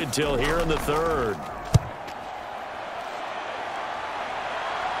been needed till here in the third.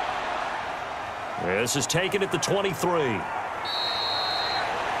 This is taken at the 23.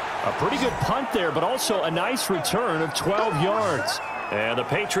 A pretty good punt there, but also a nice return of 12 yards. And the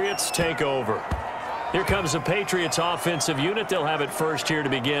Patriots take over. Here comes the Patriots offensive unit. They'll have it first here to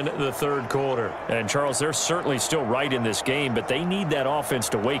begin the third quarter. And, Charles, they're certainly still right in this game, but they need that offense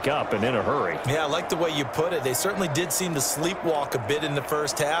to wake up and in a hurry. Yeah, I like the way you put it. They certainly did seem to sleepwalk a bit in the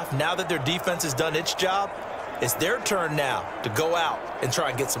first half. Now that their defense has done its job, it's their turn now to go out and try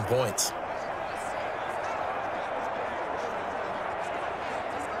and get some points.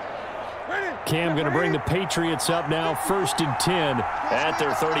 Cam going to bring the Patriots up now, 1st and 10 at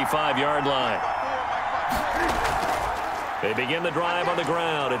their 35-yard line. They begin the drive on the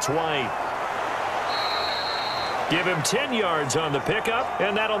ground. It's White. Give him 10 yards on the pickup,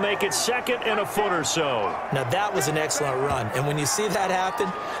 and that'll make it 2nd and a foot or so. Now, that was an excellent run. And when you see that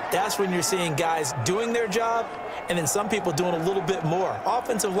happen, that's when you're seeing guys doing their job and then some people doing a little bit more.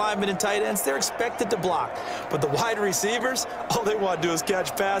 Offensive linemen and tight ends, they're expected to block. But the wide receivers, all they want to do is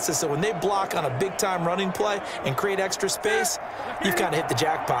catch passes. So when they block on a big-time running play and create extra space, you've kind of hit the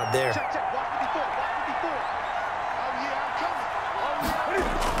jackpot there.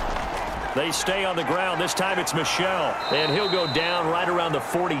 They stay on the ground. This time it's Michel. And he'll go down right around the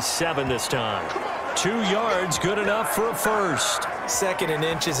 47 this time. 2 yards, good enough for a first. 2nd and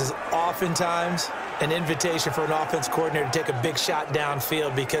inches is oftentimes an invitation for an offense coordinator to take a big shot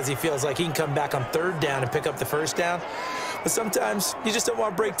downfield because he feels like he can come back on 3rd down and pick up the first down. But sometimes you just don't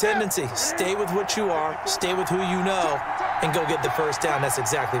want to break tendency. Stay with what you are, stay with who you know, and go get the first down. That's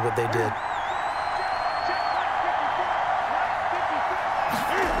exactly what they did.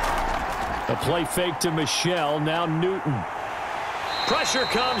 A play fake to Michel, now Newton. Pressure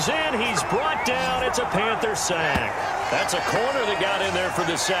comes in, he's brought down, it's a Panther sack. That's a corner that got in there for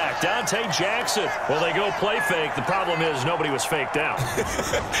the sack. Dante Jackson. Well, they go play fake. The problem is nobody was faked out.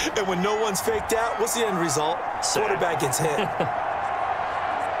 And when no one's faked out, what's the end result? Sack. Quarterback gets hit.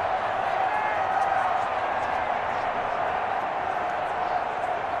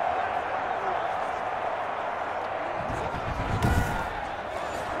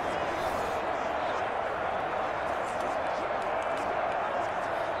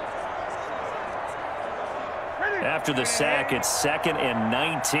 After the sack, it's 2nd and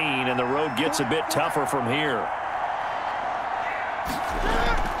 19, and the road gets a bit tougher from here.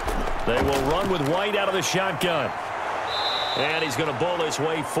 They will run with White out of the shotgun. And he's going to bowl his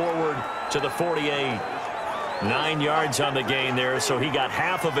way forward to the 48. 9 yards on the gain there, so he got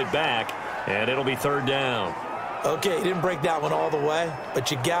half of it back, and it'll be 3rd down. Okay, he didn't break that one all the way,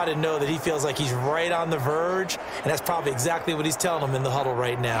 but you got to know that he feels like he's right on the verge, and that's probably exactly what he's telling them in the huddle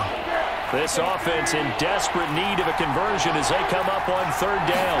right now. This offense in desperate need of a conversion as they come up on 3rd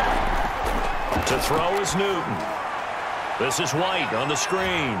down. To throw is Newton. This is White on the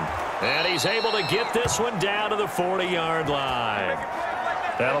screen. And he's able to get this one down to the 40-yard line.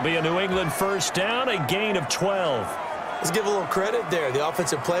 That'll be a New England first down, a gain of 12. Let's give a little credit there. The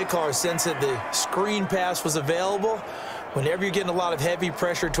offensive play caller sensed that the screen pass was available. Whenever you're getting a lot of heavy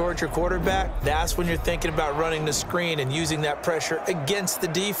pressure towards your quarterback, that's when you're thinking about running the screen and using that pressure against the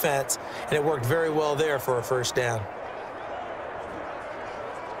defense. And it worked very well there for a first down.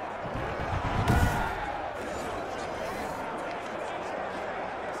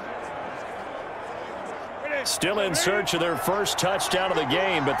 Still in search of their first touchdown of the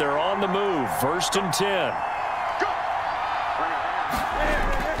game, but they're on the move. 1st and 10.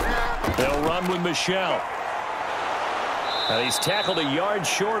 They'll run with Michel. And he's tackled a yard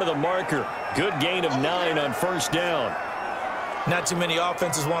short of the marker. Good gain of 9 on 1st down. Not too many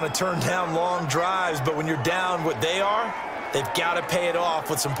offenses want to turn down long drives, but when you're down what they are, they've got to pay it off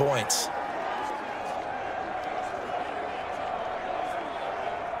with some points.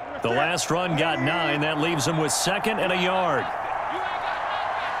 The last run got 9. That leaves them with 2nd and a yard.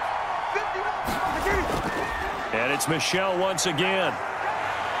 And it's Michel once again.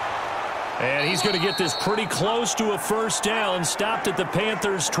 And he's going to get this pretty close to a first down, stopped at the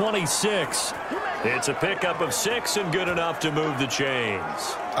Panthers' 26. It's a pickup of 6 and good enough to move the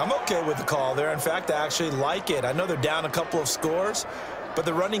chains. I'm okay with the call there. In fact, I actually like it. I know they're down a couple of scores, but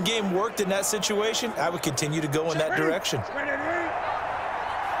the running game worked in that situation. I would continue to go in that direction.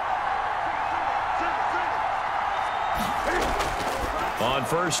 On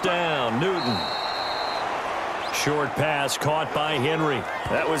 1st down, Newton. Short pass caught by Henry.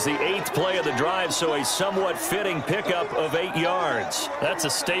 That was the 8th play of the drive, so a somewhat fitting pickup of 8 yards. That's a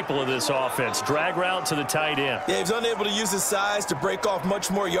staple of this offense. Drag route to the tight end. Yeah, he was unable to use his size to break off much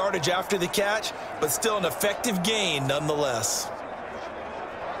more yardage after the catch, but still an effective gain nonetheless.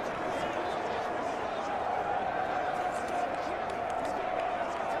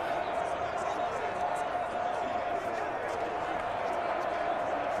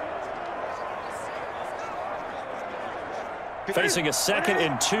 Facing a 2nd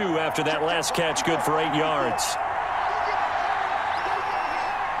and 2 after that last catch, good for 8 yards.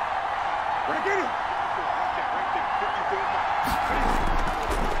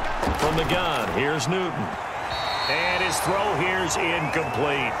 From the gun, here's Newton. And his throw here's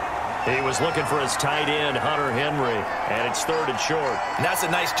incomplete. He was looking for his tight end, Hunter Henry, and it's 3rd and short. And that's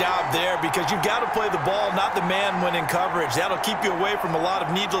a nice job there because you've got to play the ball, not the man when in coverage. That'll keep you away from a lot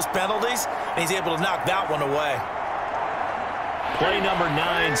of needless penalties, and he's able to knock that one away. Play number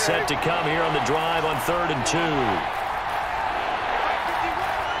 9 set to come here on the drive on 3rd and 2.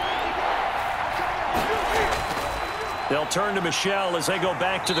 They'll turn to Michel as they go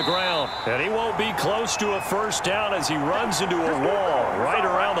back to the ground. And he won't be close to a first down as he runs into a wall right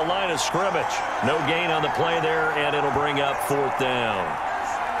around the line of scrimmage. No gain on the play there, and it'll bring up 4th down.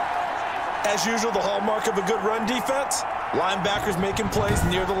 As usual, the hallmark of a good run defense, linebackers making plays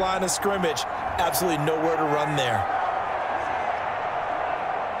near the line of scrimmage. Absolutely nowhere to run there.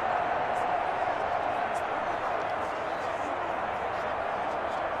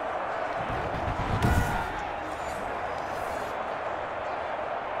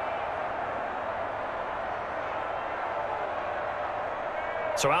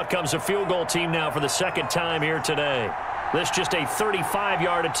 So out comes a field goal team now for the 2nd time here today. This just a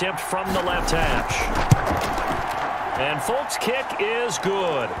 35-yard attempt from the left hash. And Folk's kick is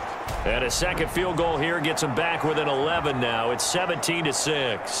good. And a 2nd field goal here gets him back within 11 now. It's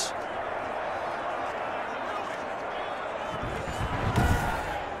 17-6.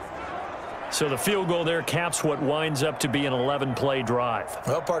 So the field goal there caps what winds up to be an 11-play drive.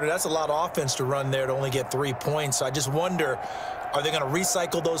 Well, partner, that's a lot of offense to run there to only get 3 points. So I just wonder, are they going to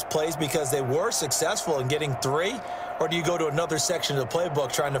recycle those plays because they were successful in getting 3? Or do you go to another section of the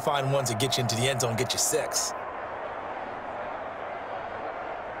playbook trying to find ones that get you into the end zone and get you 6?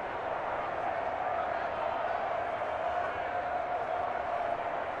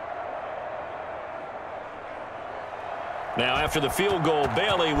 Now, after the field goal,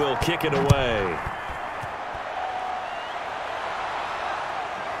 Bailey will kick it away.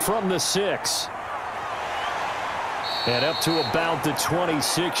 From the 6. And up to about the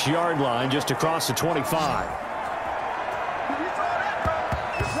 26-yard line, just across the 25.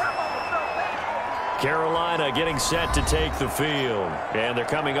 Carolina getting set to take the field. And they're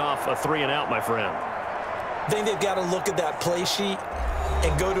coming off a 3-and-out, my friend. I think they've got to look at that play sheet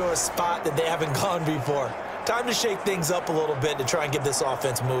and go to a spot that they haven't gone before. Time to shake things up a little bit to try and get this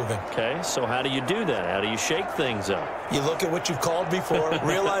offense moving. Okay, so how do you do that? How do you shake things up? You look at what you've called before,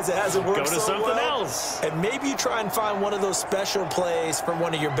 realize it hasn't worked so well. Go to something else. And maybe you try and find one of those special plays from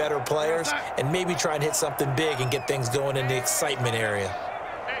one of your better players, and maybe try and hit something big and get things going in the excitement area.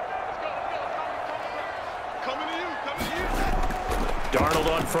 Hey, let's go. Coming to you. Darnold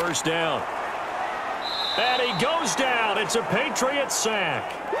on 1st down. And he goes down. It's a Patriots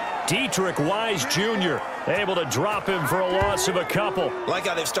sack. Dietrich Wise Jr. able to drop him for a loss of a couple. Like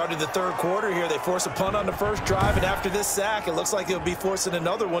how they've started the 3rd quarter here. They force a punt on the 1st drive, and after this sack, it looks like they'll be forcing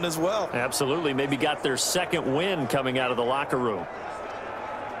another one as well. Absolutely. Maybe got their 2nd win coming out of the locker room.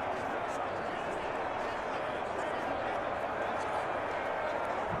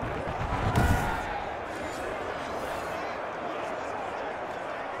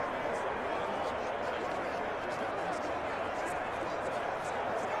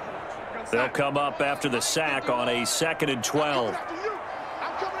 They'll come up after the sack on a 2nd and 12. I'm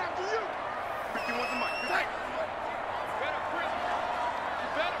coming after you. You want the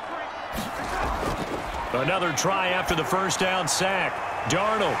mic. Another try after the 1st down sack.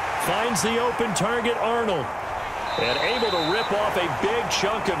 Darnold finds the open target, Arnold. And able to rip off a big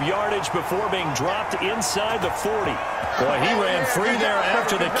chunk of yardage before being dropped inside the 40. Boy, he ran free there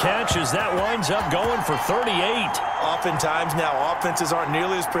after the catch as that winds up going for 38. Oftentimes now, offenses aren't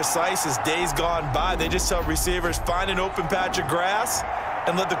nearly as precise as days gone by. They just tell receivers, find an open patch of grass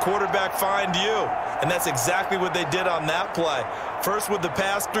and let the quarterback find you. And that's exactly what they did on that play. First with the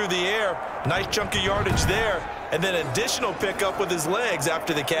pass through the air, nice chunk of yardage there, and then additional pickup with his legs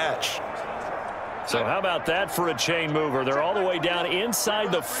after the catch. So how about that for a chain mover? They're all the way down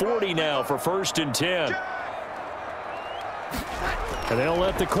inside the 40 now for 1st and 10. And they'll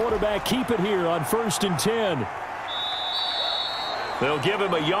let the quarterback keep it here on 1st and 10. They'll give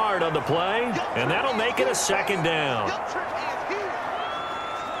him a yard on the play, and that'll make it a second down.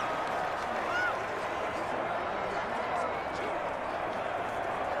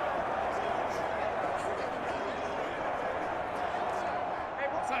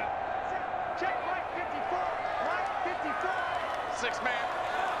 Check right 54. Right 54. 6-man.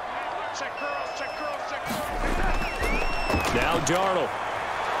 Check curls, check curls, check curls. Now Darnold.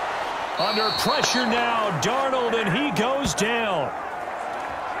 Under pressure now, Darnold, and he goes down.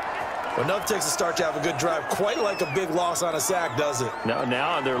 Well, enough takes a start to have a good drive. Quite like a big loss on a sack, does it?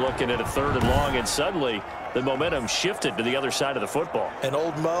 Now they're looking at a 3rd and long, and suddenly the momentum shifted to the other side of the football. And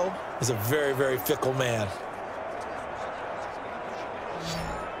old Mo is a very, very fickle man.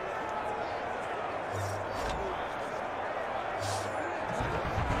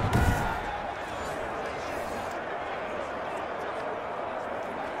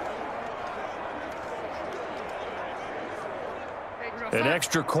 An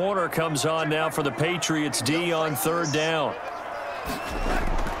extra corner comes on now for the Patriots D on 3rd down.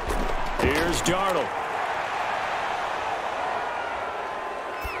 Here's Darnold.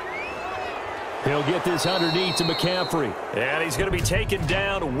 He'll get this underneath to McCaffrey. And he's going to be taken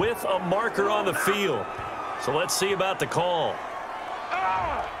down with a marker on the field. So let's see about the call.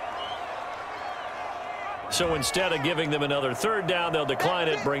 So instead of giving them another 3rd down, they'll decline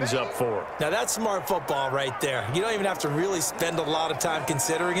it, brings up 4. Now that's smart football right there. You don't even have to really spend a lot of time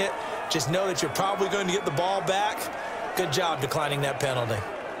considering it. Just know that you're probably going to get the ball back. Good job declining that penalty.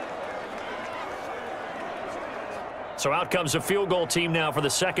 So out comes a field goal team now for the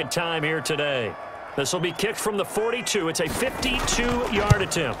 2nd time here today. This will be kicked from the 42. It's a 52-yard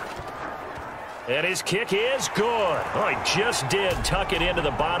attempt. And his kick is good. Oh, he just did tuck it into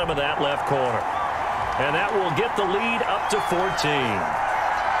the bottom of that left corner. And that will get the lead up to 14.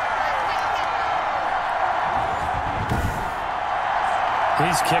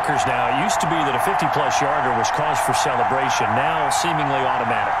 These kickers now, it used to be that a 50-plus yarder was cause for celebration, now seemingly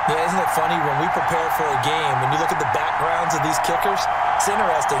automatic. Yeah, isn't it funny when we prepare for a game, when you look at the backgrounds of these kickers, it's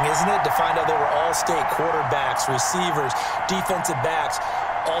interesting, isn't it, to find out they were all-state quarterbacks, receivers, defensive backs,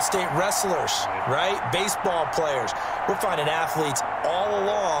 all-state wrestlers, right? Baseball players. We're finding athletes all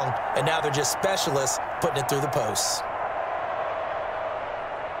along, and now they're just specialists putting it through the posts.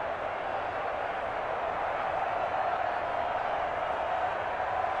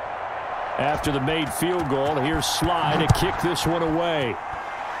 After the made field goal, here's Sly to kick this one away.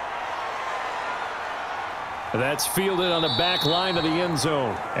 That's fielded on the back line of the end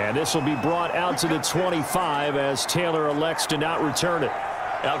zone. And this will be brought out to the 25 as Taylor elects to not return it.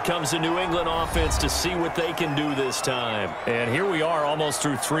 Out comes the New England offense to see what they can do this time. And here we are almost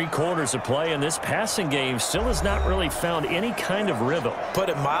through 3 quarters of play, and this passing game still has not really found any kind of rhythm. Put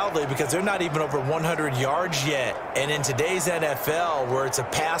it mildly, because they're not even over 100 yards yet. And in today's NFL, where it's a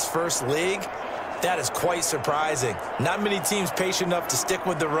pass-first league, that is quite surprising. Not many teams patient enough to stick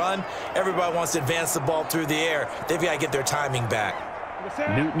with the run. Everybody wants to advance the ball through the air. They've got to get their timing back.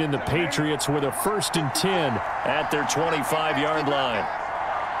 Newton and the Patriots with a 1st and 10 at their 25-yard line.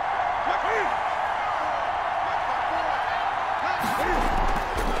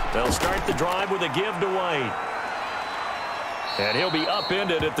 They'll start the drive with a give to White. And he'll be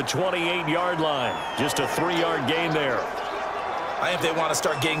upended at the 28-yard line. Just a 3-yard gain there. I think if they want to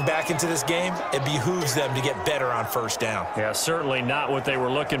start getting back into this game, it behooves them to get better on 1st down. Yeah, certainly not what they were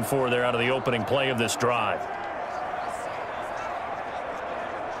looking for there out of the opening play of this drive.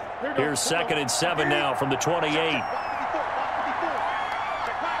 Here's 2nd and 7 now from the 28.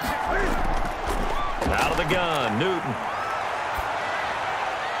 Out of the gun, Newton.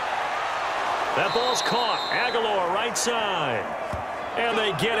 That ball's caught. Aguilar right side. And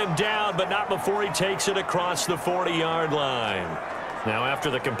they get him down, but not before he takes it across the 40-yard line. Now, after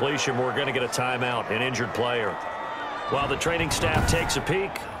the completion, we're going to get a timeout, an injured player. While the training staff takes a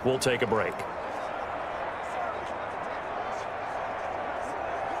peek, we'll take a break.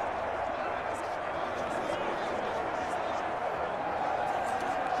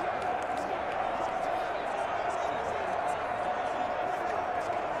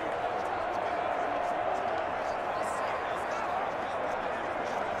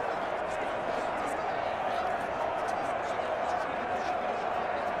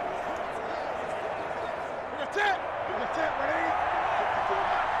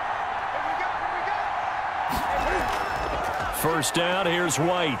 First down, here's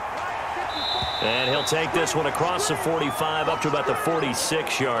White. And he'll take this one across the 45 up to about the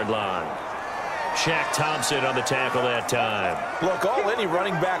 46-yard line. Shaq Thompson on the tackle that time. Look, all any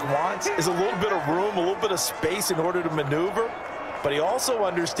running back wants is a little bit of room, a little bit of space in order to maneuver. but he also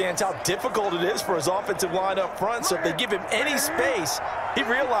understands how difficult it is for his offensive line up front. So if they give him any space, he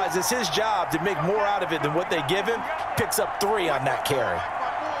realizes his job to make more out of it than what they give him. Picks up 3 on that carry.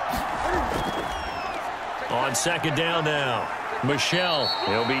 On second down now, Michel.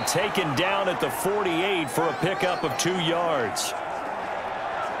 He'll be taken down at the 48 for a pickup of 2 yards.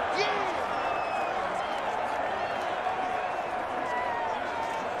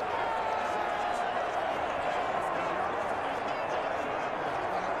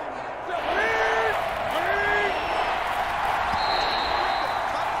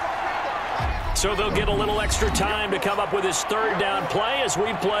 So they'll get a little extra time to come up with his third down play as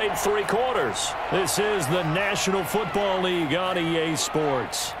we played 3 quarters. This is the National Football League on EA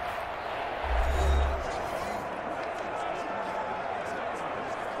Sports.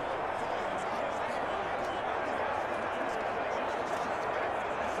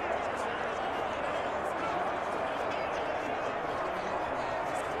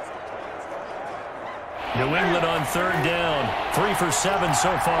 New England on third down. 3 for 7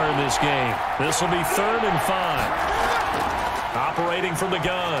 so far in this game. This will be 3rd and 5. Operating from the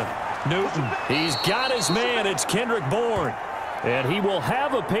gun. Newton. He's got his man. It's Kendrick Bourne. And he will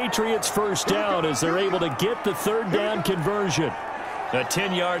have a Patriots first down as they're able to get the third down conversion. A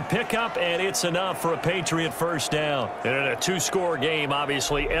 10-yard pickup, and it's enough for a Patriot first down. And in a 2-score game,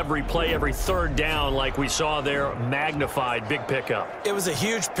 obviously, every play, every third down, like we saw there, magnified big pickup. It was a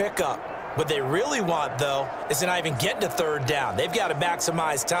huge pickup. What they really want, though, is to not even get to third down. They've got to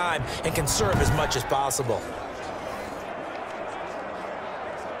maximize time and conserve as much as possible.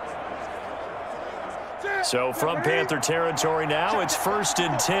 So from Panther territory now, it's 1st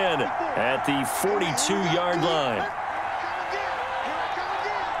and 10 at the 42-yard line.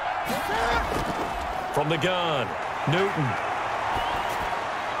 From the gun, Newton.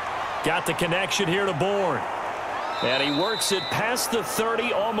 Got the connection here to Bourne. And he works it past the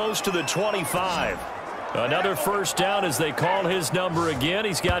 30, almost to the 25. Another first down as they call his number again.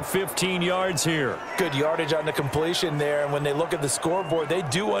 He's got 15 yards here. Good yardage on the completion there. And when they look at the scoreboard, they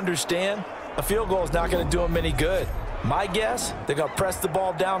do understand a field goal is not going to do them any good. My guess, they're going to press the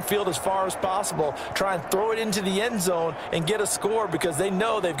ball downfield as far as possible, try and throw it into the end zone and get a score because they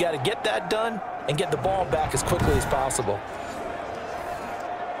know they've got to get that done and get the ball back as quickly as possible.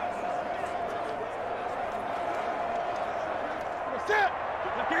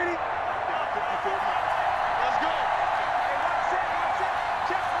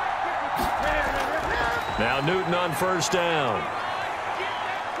 Now Newton on first down.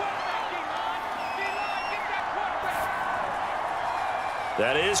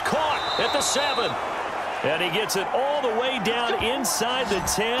 That is caught at the 7. And he gets it all the way down inside the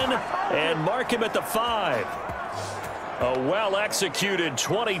 10 and mark him at the 5. A well-executed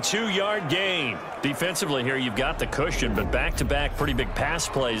 22-yard gain. Defensively here, you've got the cushion, but back-to-back pretty big pass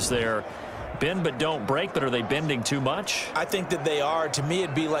plays there. Bend but don't break, but are they bending too much? I think that they are. To me,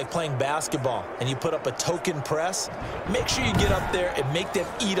 it'd be like playing basketball, and you put up a token press. Make sure you get up there and make them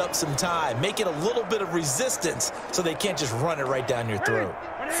eat up some time. Make it a little bit of resistance so they can't just run it right down your throat.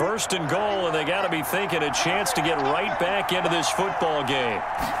 1st and goal, and they got to be thinking a chance to get right back into this football game.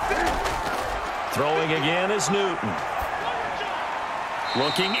 Throwing again is Newton.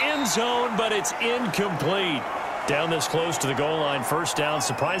 Looking end zone, but it's incomplete. Down this close to the goal line, first down.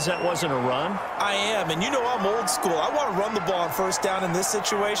 Surprised that wasn't a run? I am, and you know I'm old school. I want to run the ball on first down in this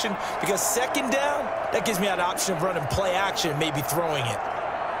situation because second down, that gives me an option of running play action, maybe throwing it.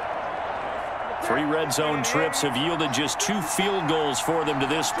 3 red zone trips have yielded just 2 field goals for them to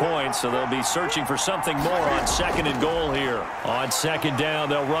this point, so they'll be searching for something more on 2nd and goal here. On 2nd down,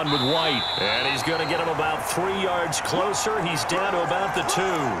 they'll run with White, and he's going to get him about 3 yards closer. He's down to about the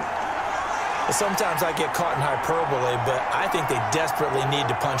 2. Sometimes I get caught in hyperbole, but I think they desperately need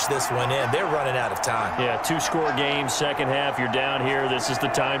to punch this one in. They're running out of time. Yeah, 2-score game, second half, you're down here. This is the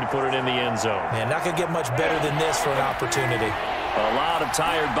time to put it in the end zone. Man, not going to get much better than this for an opportunity. A lot of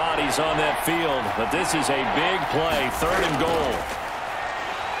tired bodies on that field, but this is a big play, 3rd and goal.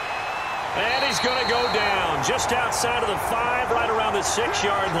 And he's going to go down just outside of the 5, right around the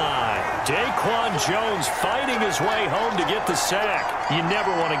 6-yard line. Daquan Jones fighting his way home to get the sack. You never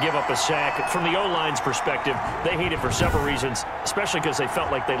want to give up a sack. From the O-line's perspective, they hate it for several reasons, especially because they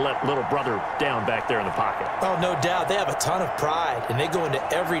felt like they let little brother down back there in the pocket. Oh, no doubt. They have a ton of pride, and they go into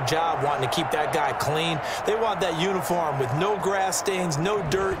every job wanting to keep that guy clean. They want that uniform with no grass stains, no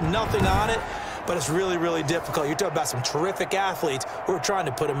dirt, nothing on it. But it's really, really difficult. You're talking about some terrific athletes who are trying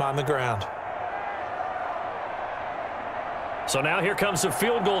to put him on the ground. So now here comes the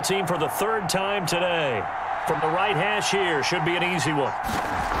field goal team for the 3rd time today. From the right hash here, should be an easy one.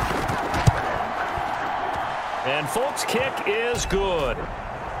 And Folk's kick is good.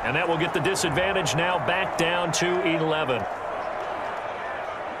 And that will get the disadvantage now back down to 11.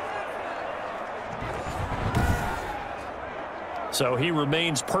 So he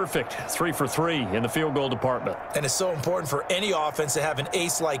remains perfect, 3 for 3 in the field goal department. And it's so important for any offense to have an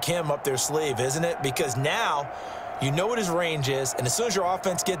ace like him up their sleeve, isn't it? Because now you know what his range is, and as soon as your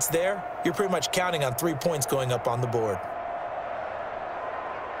offense gets there, you're pretty much counting on 3 points going up on the board.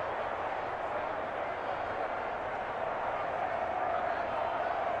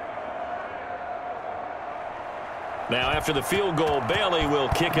 Now after the field goal, Bailey will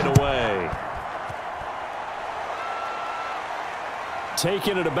kick it away.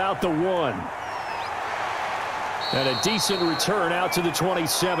 Taking it about the 1. And a decent return out to the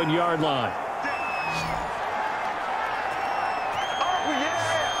 27-yard line.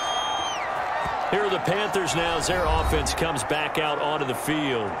 Here are the Panthers now as their offense comes back out onto the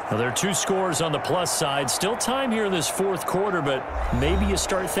field. Now, there are 2 scores on the plus side. Still time here in this 4th quarter, but maybe you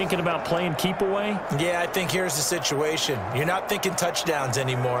start thinking about playing keep away? Yeah, I think here's the situation. You're not thinking touchdowns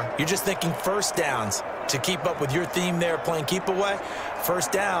anymore. You're just thinking first downs. To keep up with your theme there, playing keep away,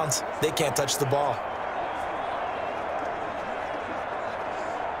 first downs, they can't touch the ball.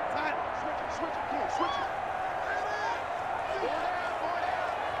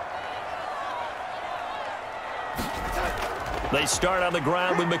 They start on the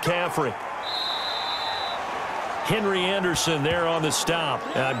ground with McCaffrey. Henry Anderson there on the stop.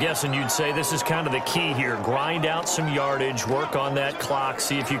 I'm guessing you'd say this is kind of the key here. Grind out some yardage, work on that clock,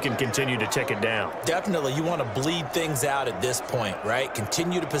 see if you can continue to tick it down. Definitely, you want to bleed things out at this point, right?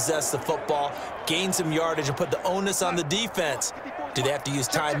 Continue to possess the football, gain some yardage, and put the onus on the defense. Do they have to use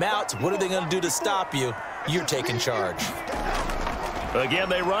timeouts? What are they going to do to stop you? You're taking charge. Again,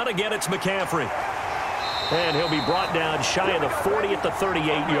 they run. Again, it's McCaffrey. And he'll be brought down shy of the 40 at the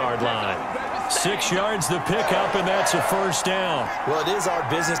 38-yard line. 6 yards the pickup, and that's a first down. Well, it is our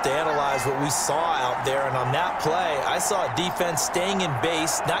business to analyze what we saw out there, and on that play, I saw a defense staying in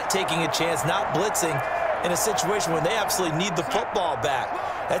base, not taking a chance, not blitzing, in a situation when they absolutely need the football back.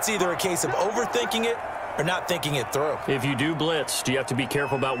 That's either a case of overthinking it or not thinking it through. If you do blitz, do you have to be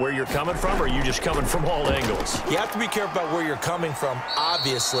careful about where you're coming from, or are you just coming from all angles? You have to be careful about where you're coming from,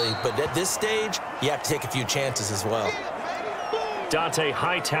 obviously, but at this stage, you have to take a few chances as well. Dante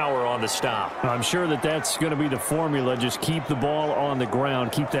Hightower on the stop. I'm sure that's going to be the formula. Just keep the ball on the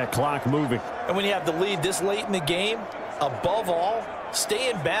ground, keep that clock moving. And when you have the lead this late in the game, above all, stay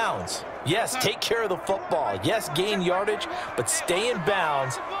in bounds. Yes, take care of the football. Yes, gain yardage, but stay in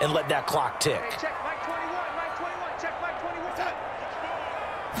bounds and let that clock tick.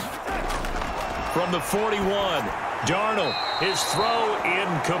 From the 41, Darnold, his throw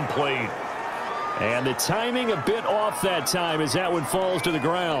incomplete. And the timing a bit off that time as that one falls to the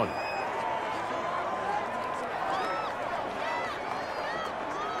ground.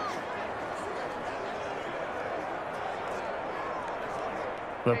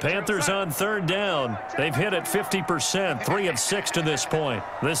 The Panthers on 3rd down. They've hit it 50%, 3 of 6 to this point.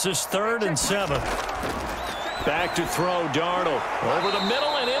 This is 3rd and 7. Back to throw, Darnold. Over the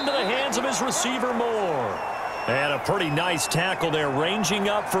middle and into the hands of his receiver, Moore. And a pretty nice tackle there, ranging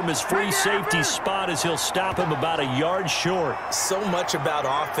up from his free safety spot as he'll stop him about a yard short. So much about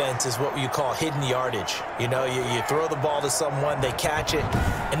offense is what you call hidden yardage. You know, you throw the ball to someone, they catch it,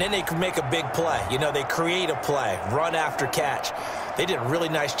 and then they can make a big play. You know, they create a play, run after catch. They did a really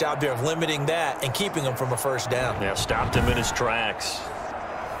nice job there of limiting that and keeping him from a first down. Yeah, stopped him in his tracks.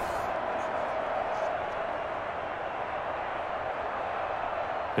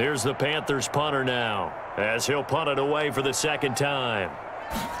 Here's the Panthers punter now, as he'll punt it away for the 2nd time.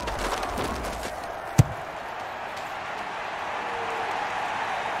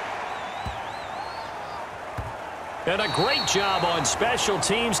 And a great job on special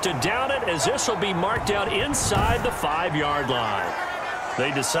teams to down it, as this will be marked out inside the 5-yard line. They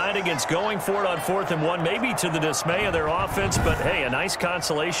decide against going for it on 4th and 1, maybe to the dismay of their offense, but hey, a nice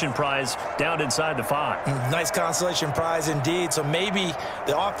consolation prize down inside the 5. Nice consolation prize indeed. So maybe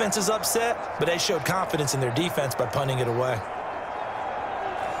the offense is upset, but they showed confidence in their defense by punting it away.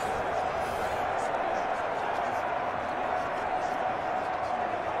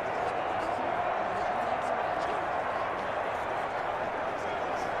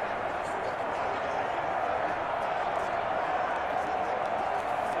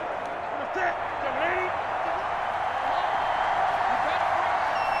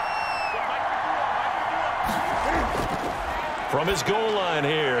 From his goal line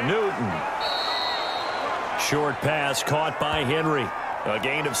here, Newton. Short pass caught by Henry. A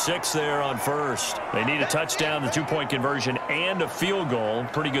gain of 6 there on first. They need a touchdown, the 2-point conversion, and a field goal.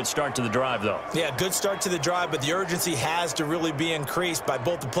 Pretty good start to the drive, though. Yeah, good start to the drive, but the urgency has to really be increased by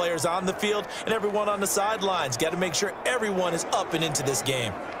both the players on the field and everyone on the sidelines. Got to make sure everyone is up and into this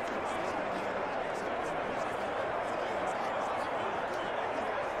game.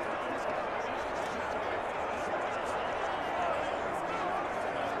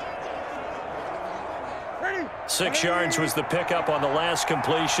 Ready? 6 yards was the pickup on the last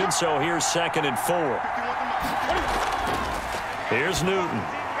completion, so here's 2nd and 4. Here's Newton.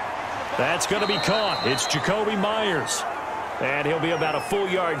 That's going to be caught. It's Jacoby Myers. And he'll be about a full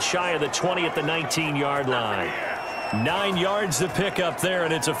yard shy of the 20 at the 19-yard line. 9 yards to pick up there,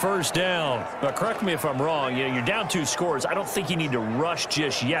 and it's a first down. But correct me if I'm wrong. You know, you're down 2 scores. I don't think you need to rush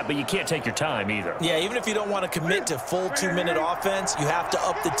just yet, but you can't take your time either. Yeah, even if you don't want to commit to full 2-minute offense, you have to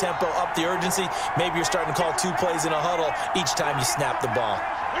up the tempo, up the urgency. Maybe you're starting to call 2 plays in a huddle each time you snap the ball.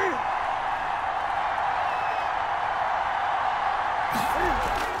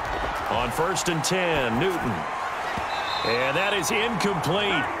 On 1st and 10, Newton. And that is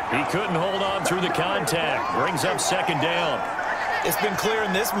incomplete. He couldn't hold on through the contact. Brings up 2nd down. It's been clear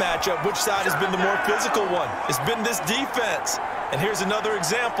in this matchup which side has been the more physical one. It's been this defense. And here's another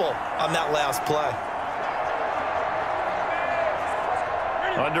example on that last play.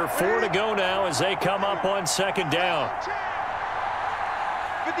 Under 4 to go now as they come up on 2nd down.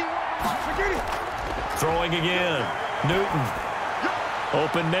 Throwing again. Newton.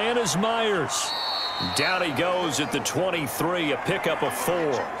 Open man is Myers. Down he goes at the 23, a pickup of 4.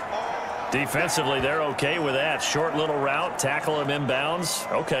 Defensively, they're okay with that. Short little route, tackle him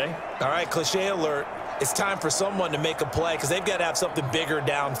inbounds. Okay. All right, cliche alert. It's time for someone to make a play because they've got to have something bigger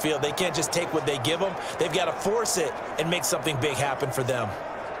downfield. They can't just take what they give them. They've got to force it and make something big happen for them.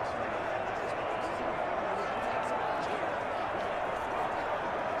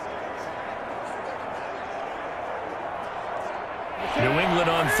 New England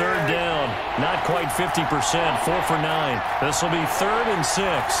on 3rd down. Not quite 50%. 4 for 9. This will be 3rd and 6.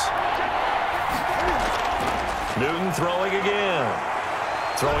 Newton throwing again.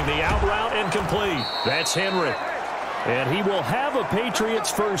 Throwing the out route and complete. That's Henry. And he will have a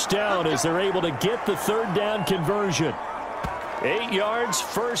Patriots first down as they're able to get the 3rd down conversion. 8 yards,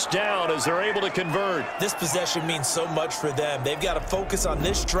 first down as they're able to convert. This possession means so much for them. They've got to focus on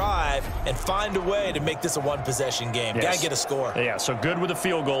this drive and find a way to make this a one-possession game. Yes. Got to get a score. Yeah, so good with a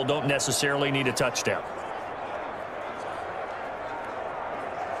field goal. Don't necessarily need a touchdown.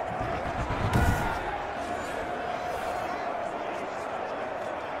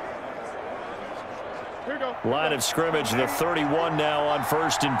 Here we go. Line of scrimmage, the 31 now on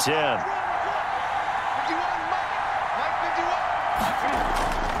 1st and 10.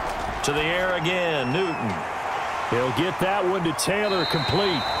 To the air again, Newton. He'll get that one to Taylor,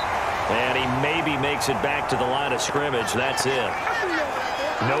 complete. And he maybe makes it back to the line of scrimmage. That's it.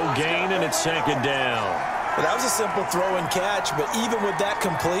 No gain, and it's 2nd down. Well, that was a simple throw and catch, but even with that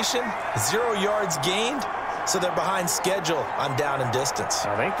completion, 0 yards gained, so they're behind schedule on down and distance.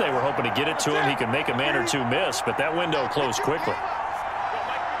 I think they were hoping to get it to him. He could make a man or 2 miss, but that window closed quickly.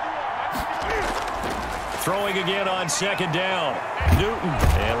 Throwing again on 2nd down. Newton,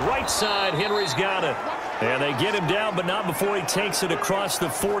 and right side, Henry's got it. And they get him down, but not before he takes it across the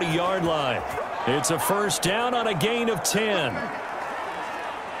 40-yard line. It's a first down on a gain of 10.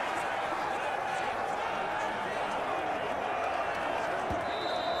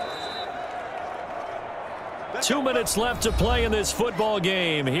 Two minutes left to play in this football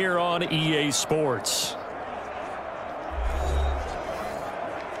game here on EA Sports.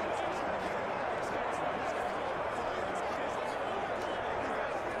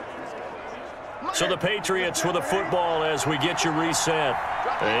 So the Patriots with a football as we get you reset.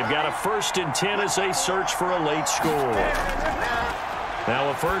 They've got a 1st and 10 as they search for a late score.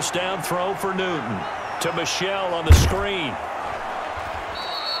 Now a first down throw for Newton. To Michelle on the screen.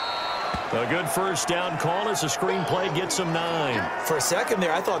 A good first down call as the screen play gets him 9. For a second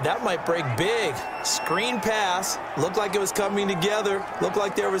there, I thought that might break big. Screen pass. Looked like it was coming together. Looked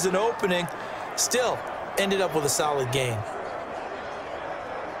like there was an opening. Still, ended up with a solid gain.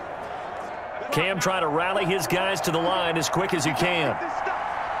 Cam trying to rally his guys to the line as quick as he can.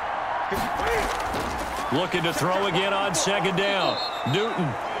 Looking to throw again on 2nd down. Newton.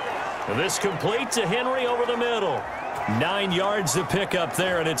 This complete to Henry over the middle. 9 yards to pick up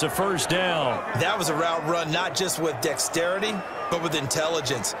there, and it's a first down. That was a route run not just with dexterity, but with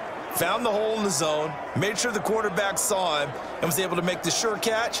intelligence. Found the hole in the zone, made sure the quarterback saw him, and was able to make the sure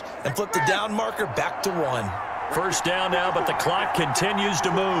catch and flip the down marker back to 1. First down now, but the clock continues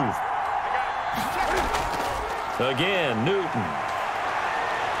to move. Again, Newton.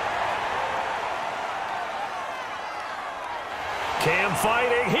 Cam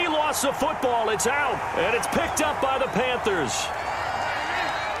fighting. He lost the football. It's out, and it's picked up by the Panthers.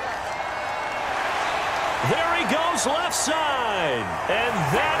 There he goes left side, and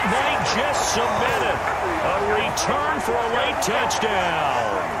that might just cement it. A return for a late touchdown.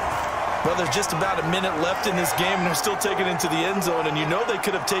 Well, there's just about a minute left in this game, and they're still taking it into the end zone, and you know they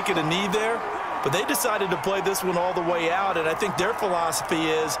could have taken a knee there, but they decided to play this one all the way out, and I think their philosophy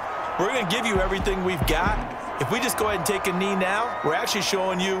is, we're going to give you everything we've got. If we just go ahead and take a knee now, we're actually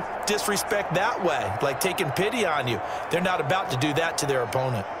showing you disrespect that way, like taking pity on you. They're not about to do that to their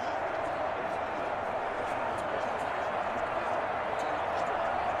opponent.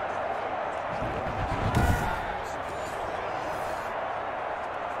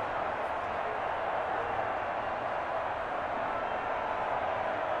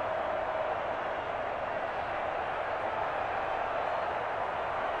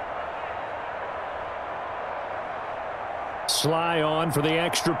 Sly on for the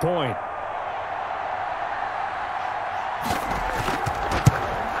extra point.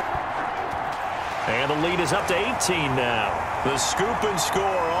 And the lead is up to 18 now. The scoop and score,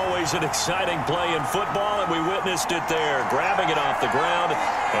 always an exciting play in football, and we witnessed it there. Grabbing it off the ground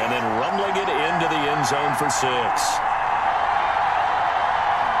and then rumbling it into the end zone for 6.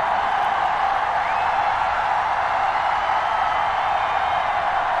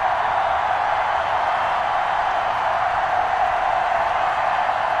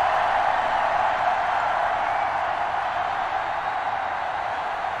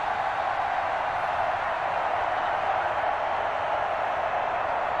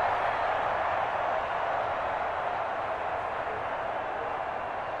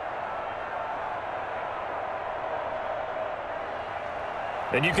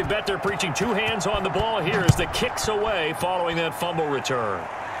 And you can bet they're preaching 2 hands on the ball here as the kick's away following that fumble return.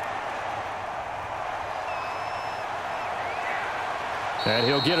 And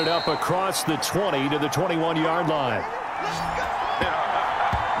he'll get it up across the 20 to the 21-yard line.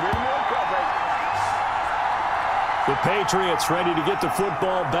 The Patriots ready to get the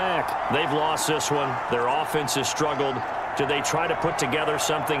football back. They've lost this one. Their offense has struggled. Do they try to put together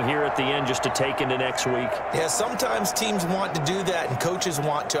something here at the end just to take into next week? Yeah, sometimes teams want to do that and coaches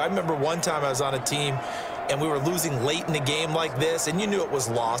want to. I remember one time I was on a team and we were losing late in the game like this, and you knew it was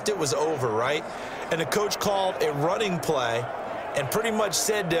lost. It was over, right? And the coach called a running play and pretty much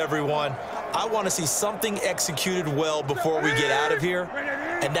said to everyone, I want to see something executed well before we get out of here.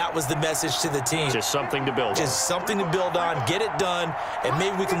 And that was the message to the team. Just something to build on. Just something to build on, get it done, and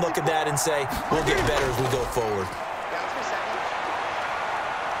maybe we can look at that and say, we'll get better as we go forward.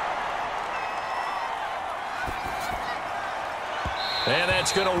 And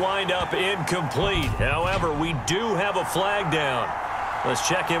that's going to wind up incomplete. However, we do have a flag down. Let's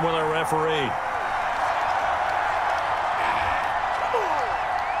check in with our referee.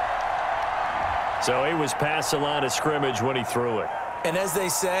 So he was past the line of scrimmage when he threw it. And as they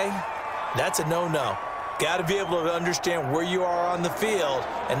say, that's a no-no. Got to be able to understand where you are on the field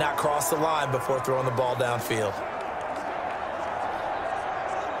and not cross the line before throwing the ball downfield.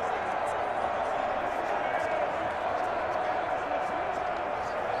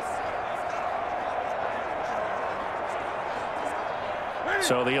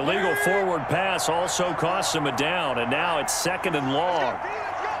 So the illegal forward pass also costs him a down, and now it's 2nd and long.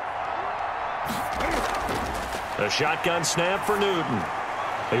 A shotgun snap for Newton.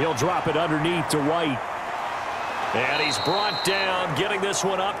 He'll drop it underneath to White. And he's brought down, getting this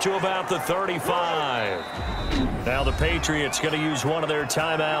one up to about the 35. Now the Patriots going to use one of their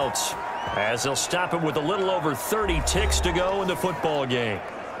timeouts as they'll stop it with a little over 30 ticks to go in the football game.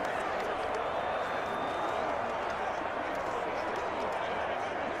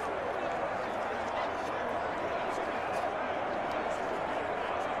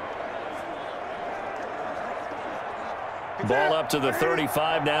 Ball up to the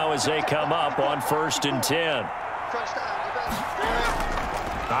 35 now as they come up on 1st and 10.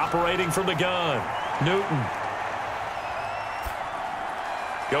 Operating from the gun, Newton.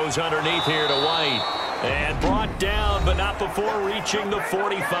 Goes underneath here to White. And brought down, but not before reaching the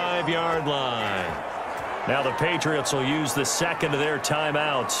 45-yard line. Now the Patriots will use the 2nd of their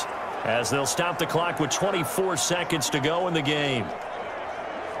timeouts as they'll stop the clock with 24 seconds to go in the game.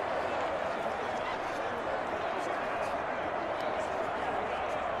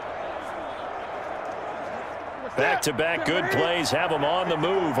 Back-to-back good plays have them on the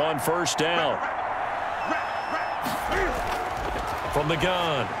move on 1st down. From the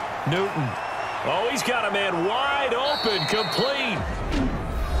gun, Newton. Oh, he's got a man wide open, complete.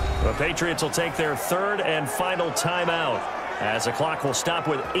 The Patriots will take their 3rd and final timeout as the clock will stop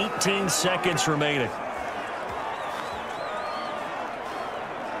with 18 seconds remaining.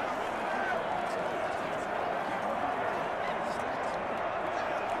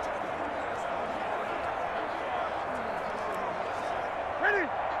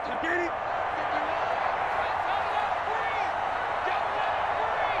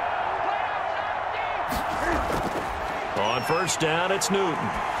 On first down, it's Newton.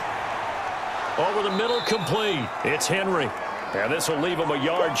 Over the middle, complete. It's Henry. And this will leave him a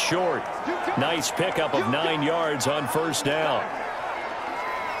yard short. Nice pickup of 9 yards on first down.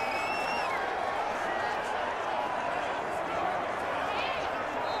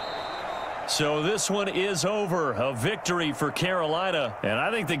 So this one is over. A victory for Carolina. And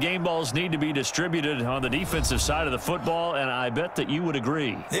I think the game balls need to be distributed on the defensive side of the football, and I bet that you would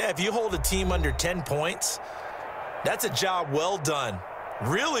agree. Yeah, if you hold a team under 10 points, that's a job well done.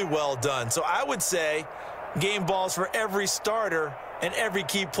 Really well done. So I would say game balls for every starter and every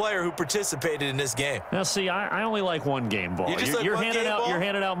key player who participated in this game. Now, see, I only like one game ball. You're handing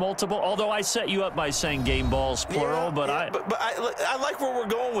out multiple. Although I set you up by saying game balls plural, yeah, but I like where we're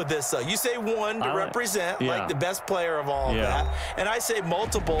going with this. Though you say one to represent like the best player of all of that, and I say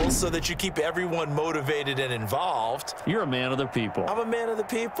multiples so that you keep everyone motivated and involved. You're a man of the people. I'm a man of the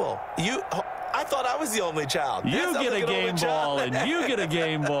people. I thought I was the only child. You get a game ball, and you get a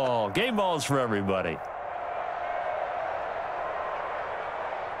game ball. Game balls for everybody.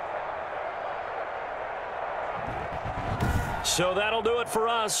 So that'll do it for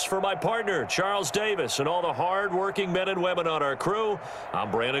us. For my partner, Charles Davis, and all the hard-working men and women on our crew, I'm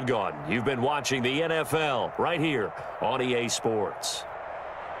Brandon Gaudin. You've been watching the NFL right here on EA Sports.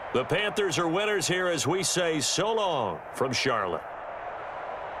 The Panthers are winners here as we say so long from Charlotte.